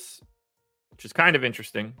Precious, which is kind of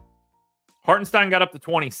interesting. Hartenstein got up to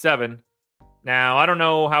 27. Now, I don't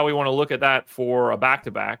know how we want to look at that for a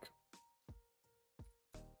back-to-back.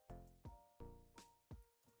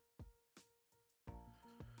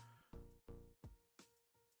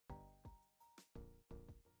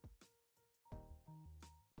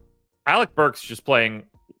 Alec Burks just playing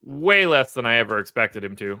way less than I ever expected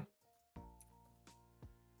him to.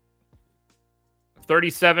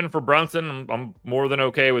 37 for Brunson. I'm more than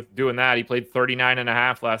okay with doing that. He played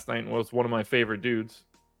 39.5 last night and was one of my favorite dudes.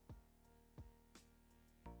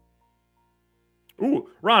 Ooh,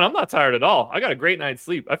 Ron, I'm not tired at all. I got a great night's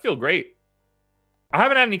sleep. I feel great. I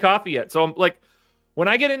haven't had any coffee yet. So I'm like, when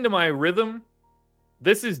I get into my rhythm,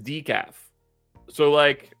 this is decaf. So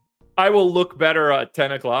like, I will look better at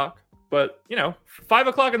 10 o'clock. But, 5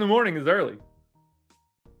 o'clock in the morning is early.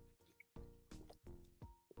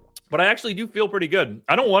 But I actually do feel pretty good.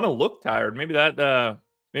 I don't want to look tired. Maybe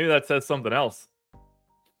that says something else.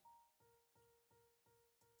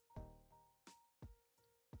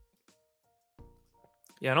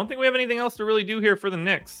 Yeah, I don't think we have anything else to really do here for the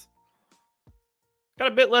Knicks.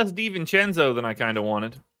 Got a bit less DiVincenzo than I kind of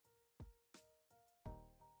wanted.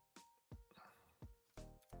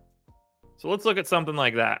 So let's look at something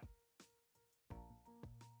like that.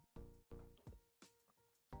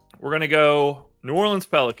 We're going to go New Orleans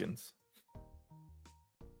Pelicans.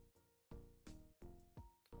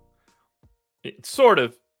 Sort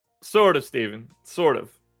of, Steven. Sort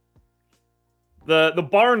of. The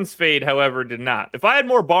Barnes fade, however, did not. If I had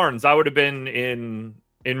more Barnes, I would have been in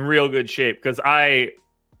real good shape because I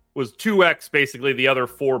was 2x basically the other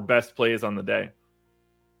 4 best plays on the day.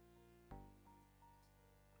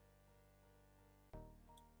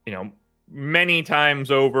 Many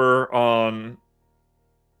times over on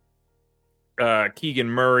Keegan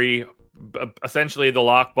Murray, essentially the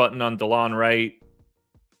lock button on DeLon Wright,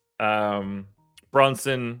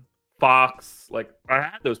 Brunson, Fox. Like, I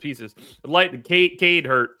had those pieces. Like Cade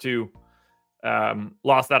hurt too.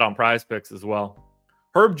 Lost that on Prize Picks as well.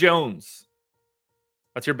 Herb Jones.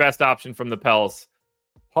 That's your best option from the Pels.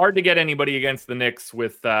 Hard to get anybody against the Knicks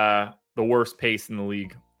with the worst pace in the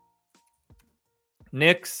league.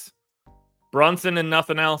 Knicks, Brunson and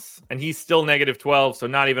nothing else, and he's still negative 12, so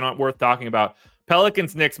not even worth talking about.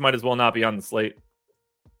 Pelicans, Knicks might as well not be on the slate.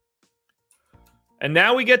 And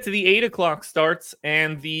now we get to the 8 o'clock starts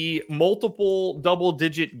and the multiple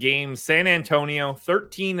double-digit games. San Antonio,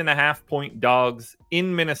 13.5-point dogs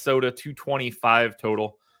in Minnesota, 225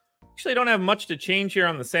 total. Actually, I don't have much to change here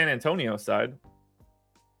on the San Antonio side.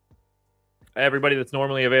 Everybody that's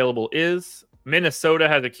normally available is. Minnesota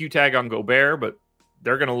has a Q tag on Gobert, but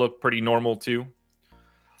they're going to look pretty normal too.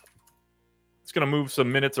 It's going to move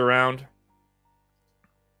some minutes around.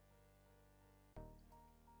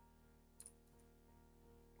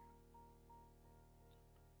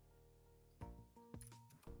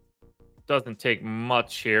 Doesn't take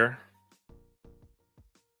much here.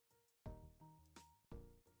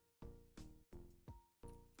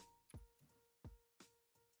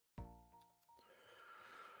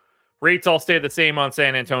 Rates all stay the same on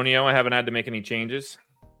San Antonio. I haven't had to make any changes.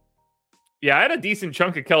 Yeah, I had a decent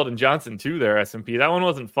chunk of Keldon Johnson too there, S&P. That one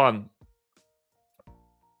wasn't fun.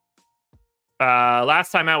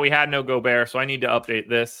 Last time out, we had no Gobert, so I need to update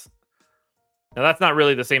this. Now, that's not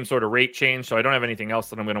really the same sort of rate change, so I don't have anything else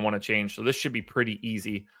that I'm going to want to change. So this should be pretty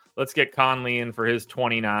easy. Let's get Conley in for his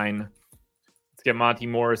 29. Let's get Monty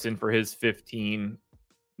Morris in for his 15.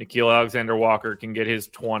 Nickeil Alexander-Walker can get his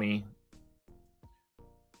 20.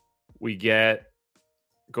 We get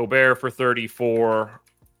Gobert for 34.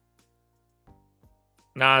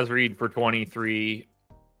 Naz Reid for 23.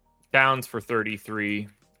 Downs for 33.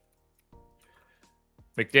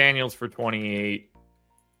 McDaniels for 28.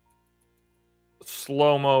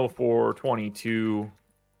 Slow-mo for 22.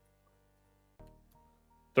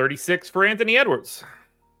 36 for Anthony Edwards.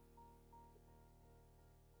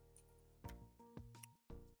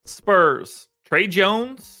 Spurs. Trey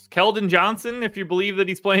Jones. Keldon Johnson, if you believe that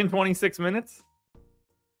he's playing 26 minutes.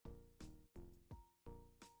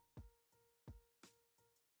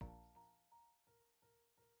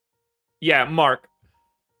 Yeah, Mark.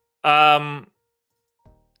 The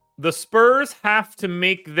Spurs have to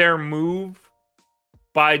make their move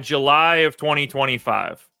by July of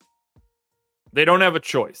 2025. They don't have a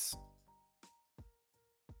choice.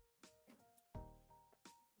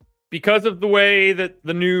 Because of the way that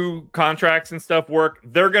the new contracts and stuff work,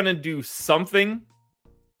 they're going to do something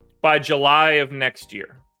by July of next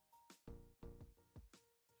year.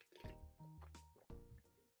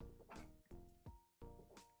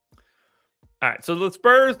 All right, so the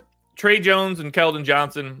Spurs, Trey Jones and Keldon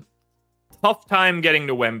Johnson, tough time getting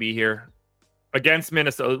to Wemby here against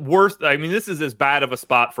Minnesota. Worst, I mean, this is as bad of a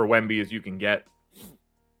spot for Wemby as you can get.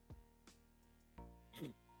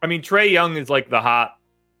 I mean, Trae Young is like the hot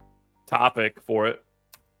topic for it,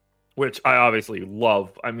 which I obviously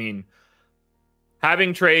love. I mean,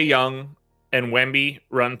 having Trae Young and Wemby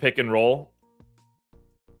run pick and roll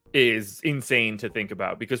is insane to think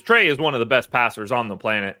about because Trae is one of the best passers on the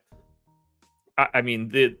planet. I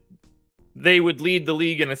mean, they would lead the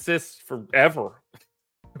league in assists forever,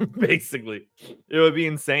 basically. It would be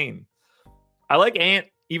insane. I like Ant,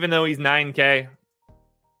 even though he's 9K,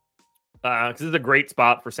 because this is a great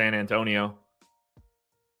spot for San Antonio.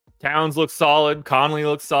 Towns looks solid. Conley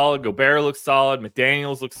looks solid. Gobert looks solid.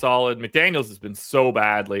 McDaniels looks solid. McDaniels has been so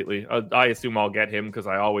bad lately. I assume I'll get him because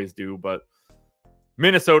I always do, but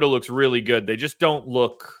Minnesota looks really good. They just don't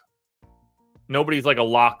look... Nobody's like a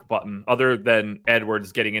lock button other than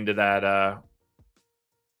Edwards getting into that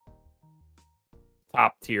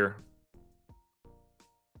top tier.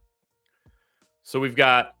 So we've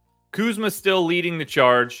got Kuzma still leading the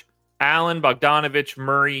charge. Allen, Bogdanovich,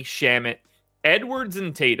 Murray, Shamet, Edwards,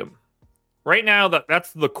 and Tatum. Right now,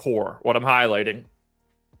 that's the core, what I'm highlighting.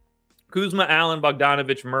 Kuzma, Allen,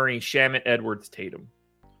 Bogdanovich, Murray, Shamet, Edwards, Tatum.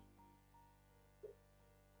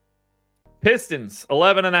 Pistons,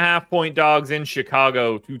 11.5-point dogs in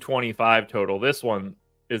Chicago, 225 total. This one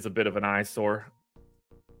is a bit of an eyesore.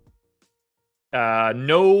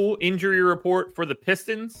 No injury report for the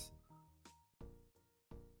Pistons.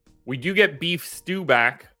 We do get Beef Stew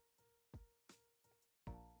back.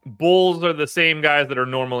 Bulls are the same guys that are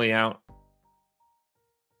normally out.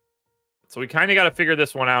 So we kind of got to figure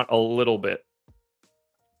this one out a little bit.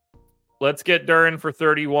 Let's get Duren for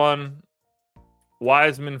 31.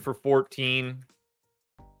 Wiseman for 14.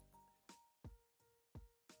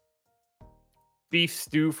 Beef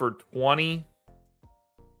Stew for 20.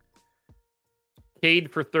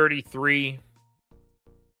 Cade for 33.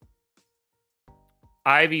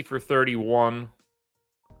 Ivy for 31.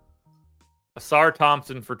 Asar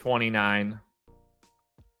Thompson for 29.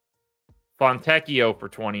 Fontecchio for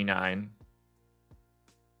 29.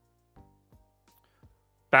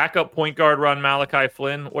 Backup point guard run Malachi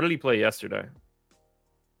Flynn. What did he play yesterday?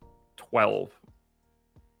 12.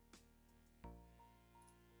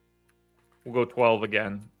 We'll go 12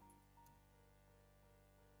 again.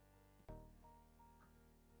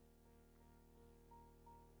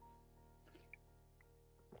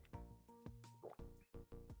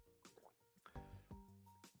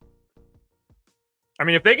 I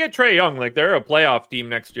mean, if they get Trae Young, like they're a playoff team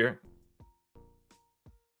next year.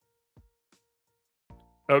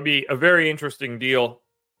 That would be a very interesting deal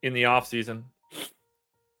in the offseason.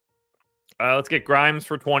 Let's get Grimes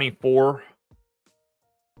for 24.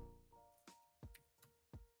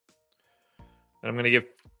 And I'm going to give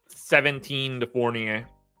 17 to Fournier.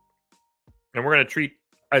 And we're going to treat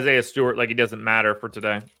Isaiah Stewart like he doesn't matter for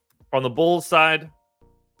today. On the Bulls side,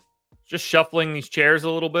 just shuffling these chairs a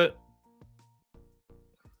little bit.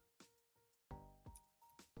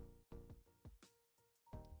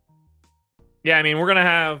 Yeah, I mean, we're going to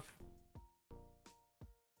have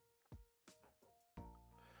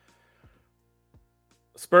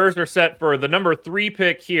Spurs are set for the number 3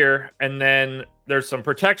 pick here, and then there's some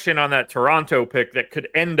protection on that Toronto pick that could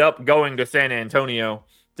end up going to San Antonio,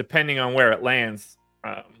 depending on where it lands.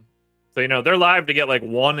 So, they're live to get like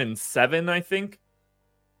 1 and 7, I think.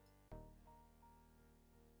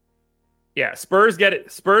 Yeah, Spurs get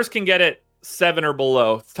it. Spurs can get it 7 or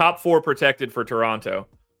below. It's top 4 protected for Toronto.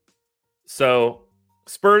 So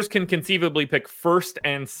Spurs can conceivably pick 1st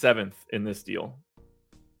and 7th in this deal,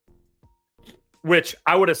 which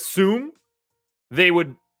I would assume they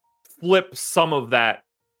would flip some of that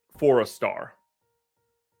for a star.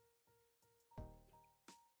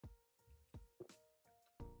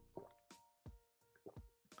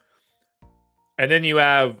 And then you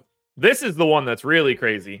have, this is the one that's really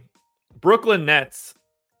crazy. Brooklyn Nets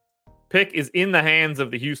pick is in the hands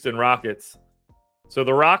of the Houston Rockets. So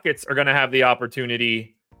the Rockets are going to have the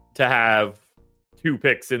opportunity to have 2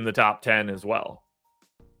 picks in the top 10 as well,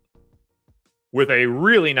 with a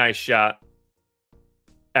really nice shot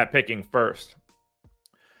at picking first.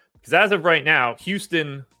 Because as of right now,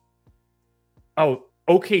 Houston. Oh,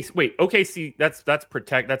 okay. Wait, OKC. That's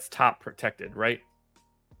top protected, right?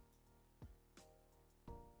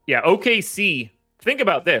 Yeah, OKC. Think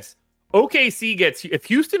about this. OKC gets, if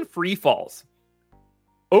Houston free falls,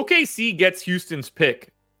 OKC gets Houston's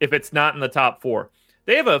pick if it's not in the top 4.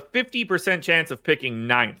 They have a 50% chance of picking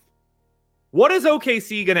 9th. What is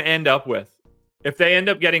OKC going to end up with if they end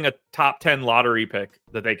up getting a top 10 lottery pick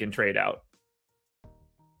that they can trade out?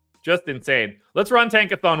 Just insane. Let's run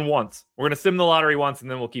Tankathon once. We're going to sim the lottery once, and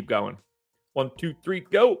then we'll keep going. 1, 2, 3,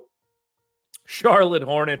 go. Charlotte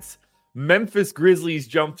Hornets. Memphis Grizzlies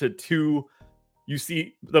jump to 2. You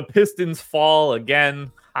see the Pistons fall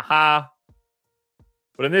again. Haha.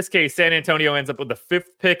 But in this case, San Antonio ends up with the 5th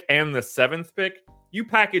pick and the 7th pick. You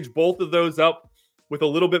package both of those up with a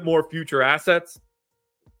little bit more future assets,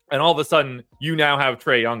 and all of a sudden, you now have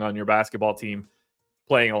Trae Young on your basketball team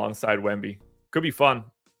playing alongside Wemby. Could be fun.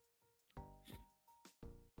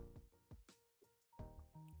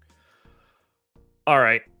 All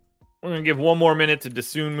right. We're going to give 1 more minute to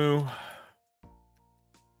Dosunmu.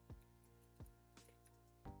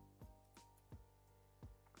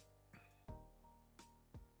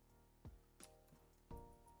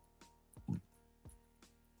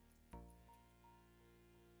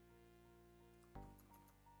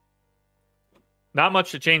 Not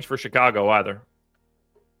much to change for Chicago either.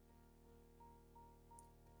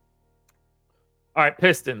 All right,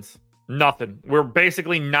 Pistons. Nothing. We're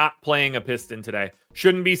basically not playing a Piston today.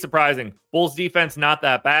 Shouldn't be surprising. Bulls defense not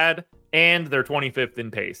that bad, and they're 25th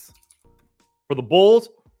in pace. For the Bulls,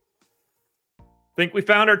 think we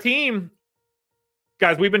found our team.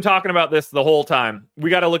 Guys, we've been talking about this the whole time. We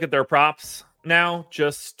got to look at their props now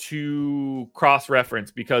just to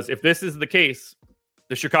cross-reference, because if this is the case,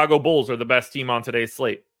 the Chicago Bulls are the best team on today's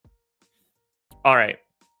slate. All right.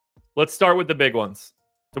 Let's start with the big ones.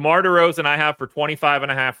 DeMar DeRozan I have for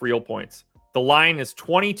 25.5 real points. The line is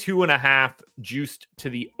 22.5 juiced to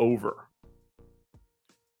the over.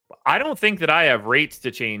 I don't think that I have rates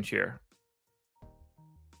to change here.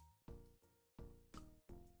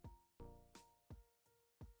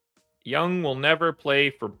 Young will never play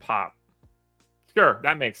for Pop. Sure,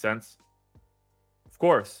 that makes sense. Of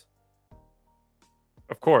course.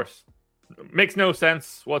 Of course. Makes no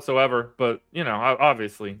sense whatsoever, but,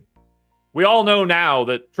 obviously. We all know now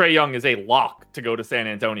that Trae Young is a lock to go to San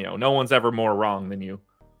Antonio. No one's ever more wrong than you.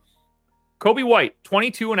 Kobe White,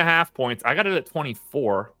 22.5 points. I got it at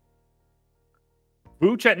 24.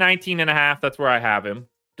 Vooch at 19.5. That's where I have him.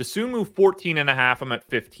 Dosunmu, 14.5. I'm at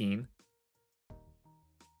 15.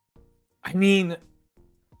 I mean,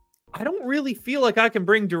 I don't really feel like I can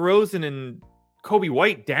bring DeRozan and Kobe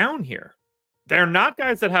White down here. They're not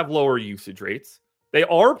guys that have lower usage rates. They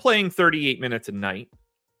are playing 38 minutes a night.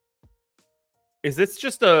 Is this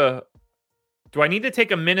just do I need to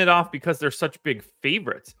take a minute off because they're such big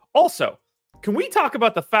favorites? Also, can we talk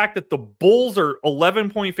about the fact that the Bulls are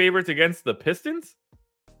 11-point favorites against the Pistons?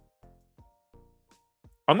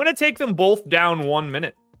 I'm going to take them both down 1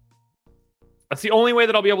 minute. That's the only way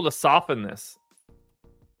that I'll be able to soften this.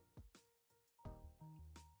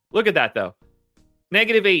 Look at that, though.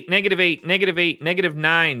 -8, -8, -8,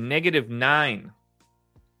 -9, -9.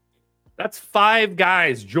 That's 5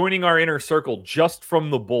 guys joining our inner circle just from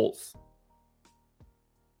the Bulls.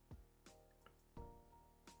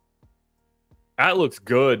 That looks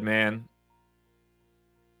good, man.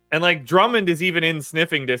 And like Drummond is even in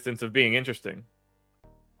sniffing distance of being interesting.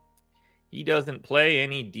 He doesn't play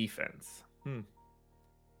any defense.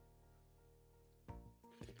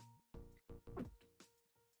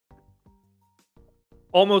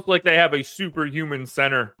 Almost like they have a superhuman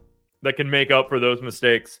center that can make up for those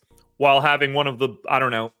mistakes while having one of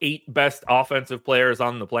the, 8 best offensive players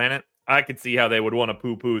on the planet. I could see how they would want to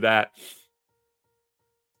poo-poo that.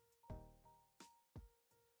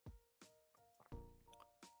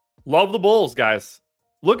 Love the Bulls, guys.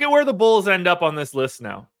 Look at where the Bulls end up on this list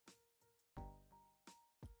now.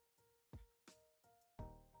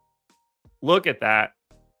 Look at that.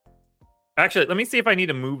 Actually, let me see if I need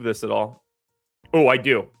to move this at all. Oh, I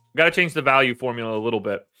do. Got to change the value formula a little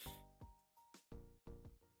bit.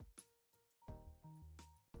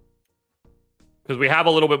 Because we have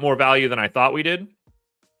a little bit more value than I thought we did.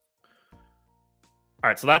 All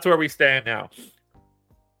right, so that's where we stand now.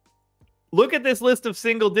 Look at this list of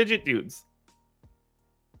single-digit dudes.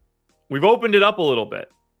 We've opened it up a little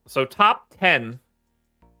bit. So top 10,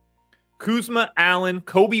 Kuzma, Allen,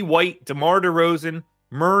 Kobe White, DeMar DeRozan,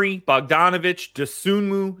 Murray, Bogdanovich,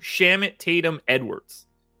 Dosunmu, Shamet, Tatum, Edwards.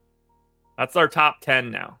 That's our top 10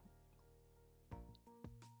 now.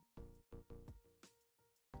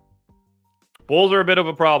 Bulls are a bit of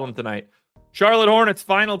a problem tonight. Charlotte Hornets,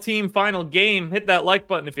 final team, final game. Hit that like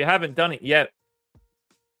button if you haven't done it yet.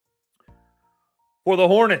 For the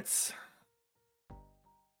Hornets,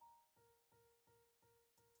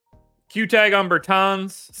 Q-tag on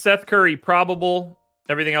Bertans, Seth Curry probable.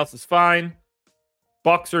 Everything else is fine.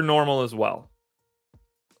 Bucks are normal as well.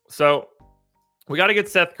 So we got to get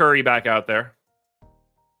Seth Curry back out there.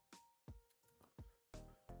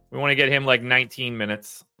 We want to get him like 19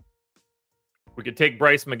 minutes. We could take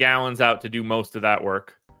Bryce McGowan's out to do most of that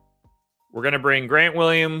work. We're going to bring Grant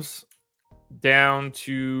Williams down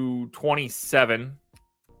to 27.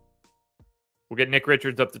 We'll get Nick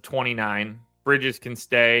Richards up to 29. Bridges can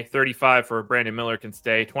stay. 35 for Brandon Miller can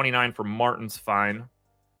stay. 29 for Martin's fine.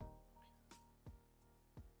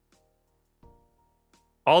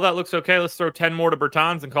 All that looks okay. Let's throw 10 more to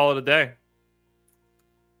Bertans and call it a day.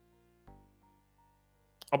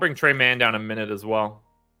 I'll bring Trey Mann down a minute as well.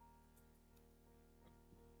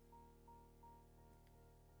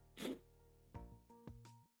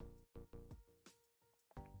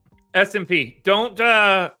 S&P, don't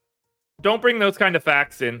bring those kind of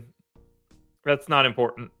facts in. That's not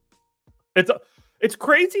important. It's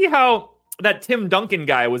crazy how that Tim Duncan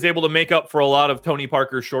guy was able to make up for a lot of Tony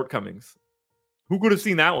Parker's shortcomings. Who could have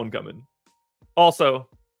seen that one coming? Also,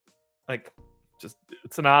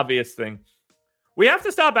 it's an obvious thing. We have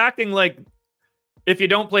to stop acting like if you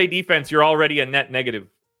don't play defense, you're already a net negative.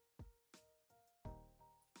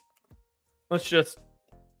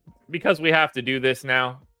 Because we have to do this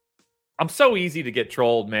now. I'm so easy to get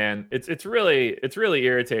trolled, man. It's really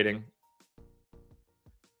irritating.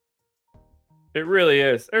 It really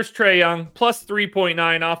is. There's Trae Young, plus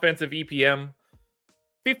 3.9 offensive EPM,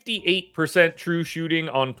 58% true shooting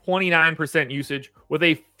on 29% usage with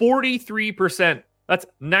a 43%. That's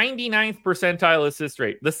 99th percentile assist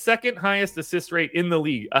rate, the second highest assist rate in the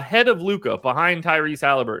league, ahead of Luka, behind Tyrese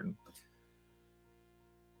Halliburton.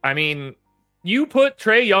 I mean, you put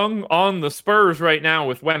Trae Young on the Spurs right now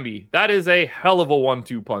with Wemby. That is a hell of a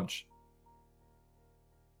 1-2 punch.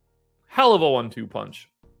 Hell of a 1-2 punch.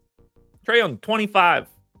 Trae Young, 25.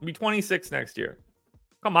 He'll be 26 next year.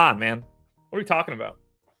 Come on, man. What are we talking about?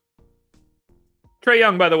 Trae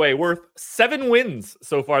Young, by the way, worth 7 wins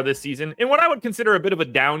so far this season in what I would consider a bit of a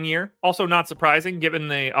down year. Also not surprising given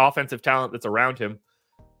the offensive talent that's around him.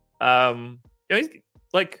 He's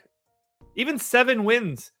like, even 7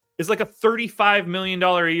 wins is like a $35 million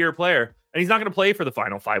a year player, and he's not going to play for the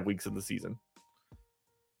final 5 weeks of the season.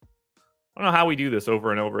 I don't know how we do this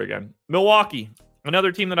over and over again. Milwaukee,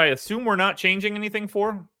 another team that I assume we're not changing anything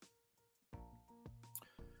for.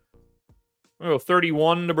 We'll go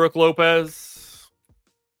 31 to Brook Lopez.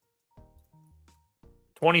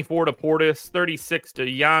 24 to Portis, 36 to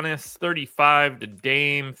Giannis, 35 to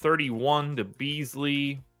Dame, 31 to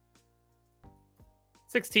Beasley,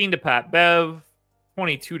 16 to Pat Bev,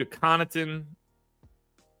 22 to Connaughton.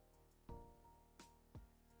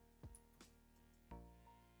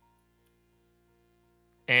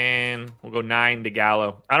 And we'll go 9 to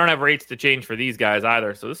Gallo. I don't have rates to change for these guys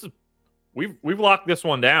either. So this is we've locked this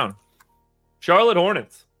one down. Charlotte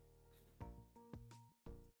Hornets.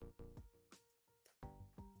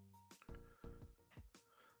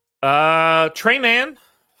 Trey Mann,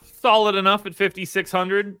 solid enough at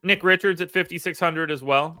 5,600. Nick Richards at 5,600 as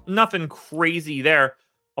well. Nothing crazy there.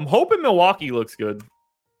 I'm hoping Milwaukee looks good.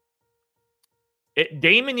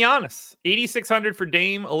 Dame and Giannis. 8,600 for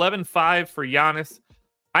Dame, 11,500 for Giannis.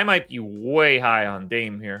 I might be way high on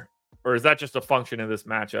Dame here. Or is that just a function of this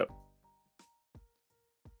matchup?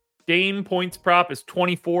 Dame points prop is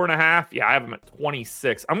 24.5. Yeah, I have him at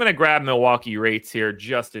 26. I'm going to grab Milwaukee rates here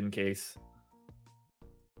just in case.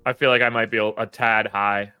 I feel like I might be a tad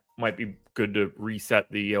high. Might be good to reset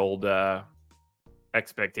the old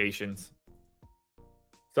expectations.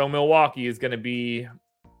 So Milwaukee is going to be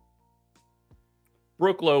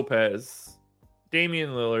Brook Lopez,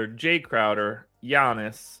 Damian Lillard, Jay Crowder,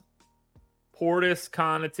 Giannis, Portis,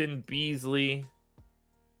 Connaughton, Beasley,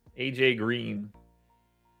 AJ Green.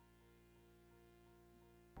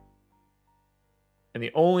 And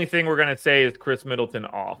the only thing we're going to say is Chris Middleton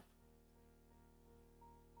off.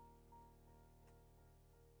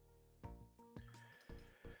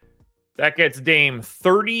 That gets Dame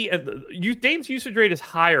 30. Dame's usage rate is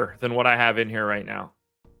higher than what I have in here right now.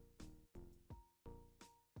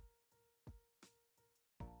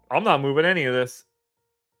 I'm not moving any of this.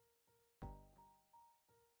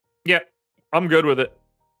 Yeah, I'm good with it.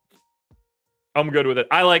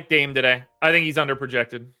 I like Dame today. I think he's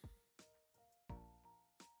underprojected.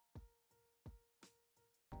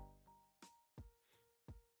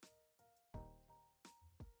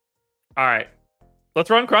 All right. Let's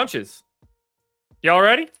run crunches. Y'all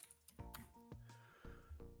ready?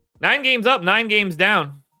 9 games up, 9 games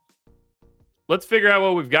down. Let's figure out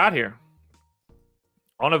what we've got here.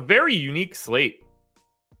 On a very unique slate.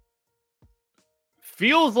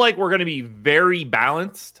 Feels like we're going to be very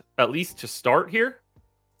balanced, at least to start here.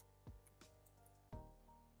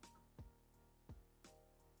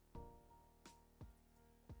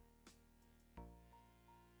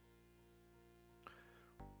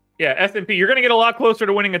 Yeah, S&P, you're going to get a lot closer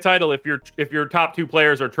to winning a title if your top 2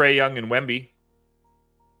 players are Trae Young and Wemby.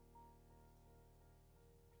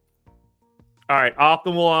 All right,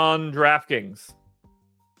 optimal on DraftKings.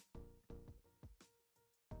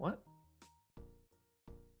 What?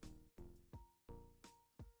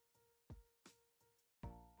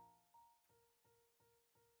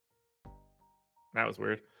 That was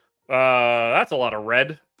weird. That's a lot of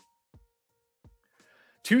red.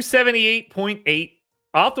 278.8.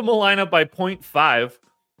 Optimal lineup by 0.5.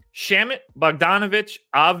 Shamit, Bogdanovich,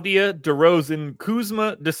 Avdia, DeRozan,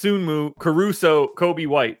 Kuzma, Dosunmu, Caruso, Kobe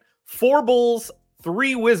White. 4 Bulls,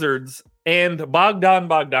 3 Wizards, and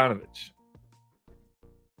Bogdanovich.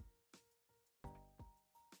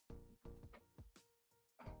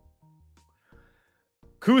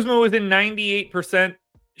 Kuzma was in 98%.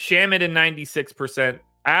 Shamit in 96%.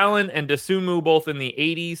 Allen and Dosunmu both in the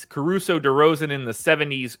 80s. Caruso, DeRozan in the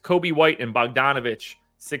 70s. Kobe White and Bogdanovich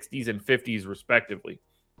 60s and 50s, respectively.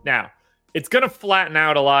 Now, it's going to flatten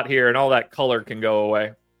out a lot here, and all that color can go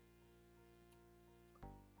away.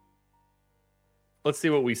 Let's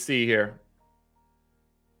see what we see here.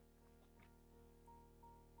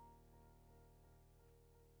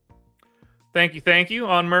 Thank you,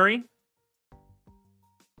 on Murray.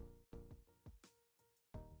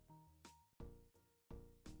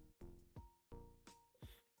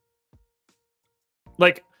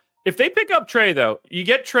 Like, if they pick up Trae, though, you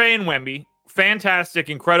get Trae and Wemby. Fantastic,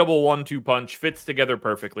 incredible 1-2 punch. Fits together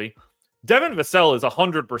perfectly. Devin Vassell is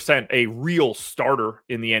 100% a real starter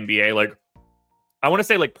in the NBA. Like, I want to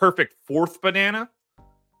say, like, perfect 4th banana.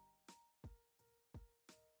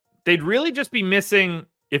 They'd really just be missing,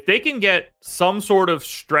 if they can get some sort of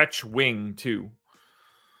stretch wing, too.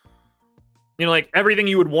 You know, like, everything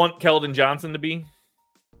you would want Keldon Johnson to be.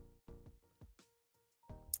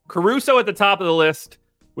 Caruso at the top of the list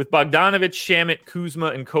with Bogdanovich, Shamit, Kuzma,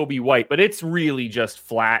 and Kobe White. But it's really just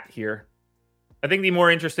flat here. I think the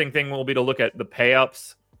more interesting thing will be to look at the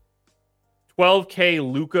pay-ups. 12K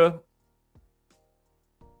Luka.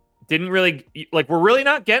 Didn't really... Like, we're really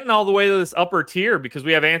not getting all the way to this upper tier because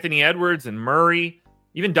we have Anthony Edwards and Murray.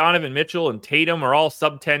 Even Donovan Mitchell and Tatum are all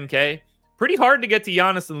sub 10K. Pretty hard to get to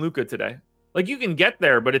Giannis and Luka today. Like, you can get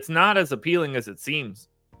there, but it's not as appealing as it seems.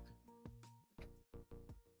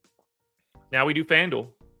 Now we do FanDuel.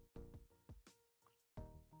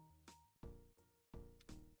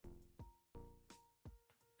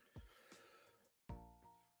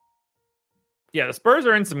 Yeah, the Spurs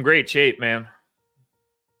are in some great shape, man.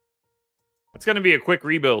 It's going to be a quick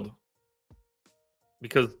rebuild.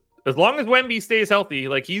 Because as long as Wemby stays healthy,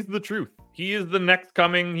 like, he's the truth. He is the next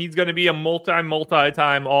coming. He's going to be a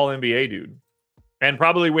multi-time All-NBA dude. And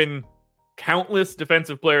probably win countless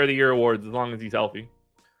Defensive Player of the Year awards as long as he's healthy.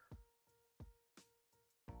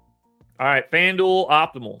 All right, FanDuel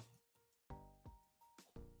Optimal.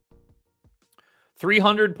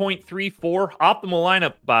 300.34 optimal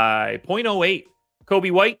lineup by 0.08.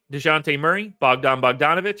 Kobe White, DeJounte Murray, Bogdan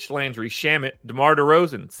Bogdanovic, Landry Shamet, DeMar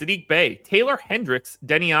DeRozan, Sadiq Bey, Taylor Hendricks,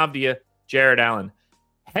 Denny Avdia, Jared Allen.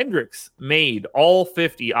 Hendricks made all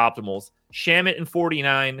 50 optimals. Shamet in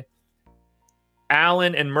 49.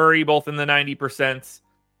 Allen and Murray both in the 90%.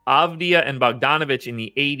 Avdia and Bogdanovic in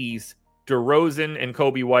the 80s. DeRozan and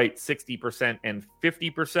Kobe White 60% and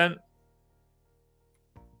 50%.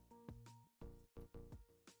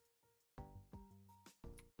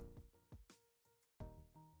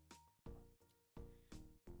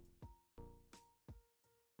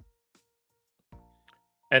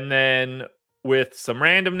 And then with some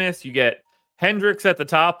randomness, you get Hendricks at the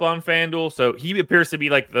top on FanDuel. So he appears to be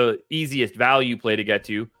like the easiest value play to get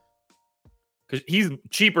to because he's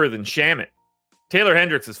cheaper than Shamet. Taylor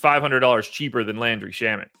Hendricks is $500 cheaper than Landry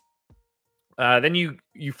Shamet. Then you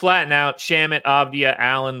flatten out Shamet, Avdia,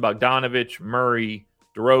 Allen, Bogdanovic, Murray,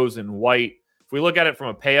 DeRozan, White. If we look at it from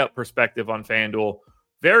a pay-up perspective on FanDuel,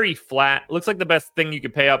 very flat. Looks like the best thing you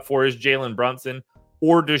could pay up for is Jalen Brunson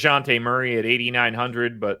or DeJounte Murray at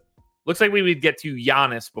 8,900, but looks like we would get to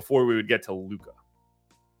Giannis before we would get to Luka.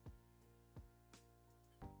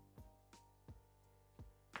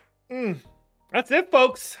 That's it,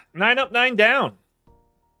 folks. 9 up, 9 down.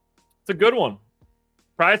 It's a good one.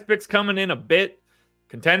 Prize picks coming in a bit.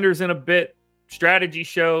 Contenders in a bit. Strategy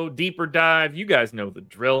show, deeper dive. You guys know the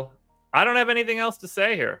drill. I don't have anything else to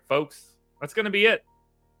say here, folks. That's going to be it.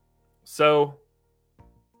 So,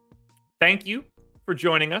 thank you for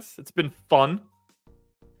joining us. It's been fun.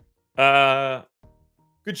 Good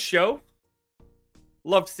show.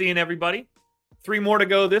 Loved seeing everybody. 3 more to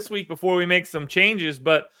go this week before we make some changes,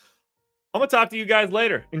 but I'm going to talk to you guys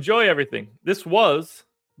later. Enjoy everything. This was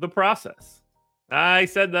the process. I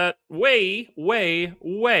said that way, way,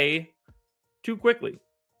 way too quickly.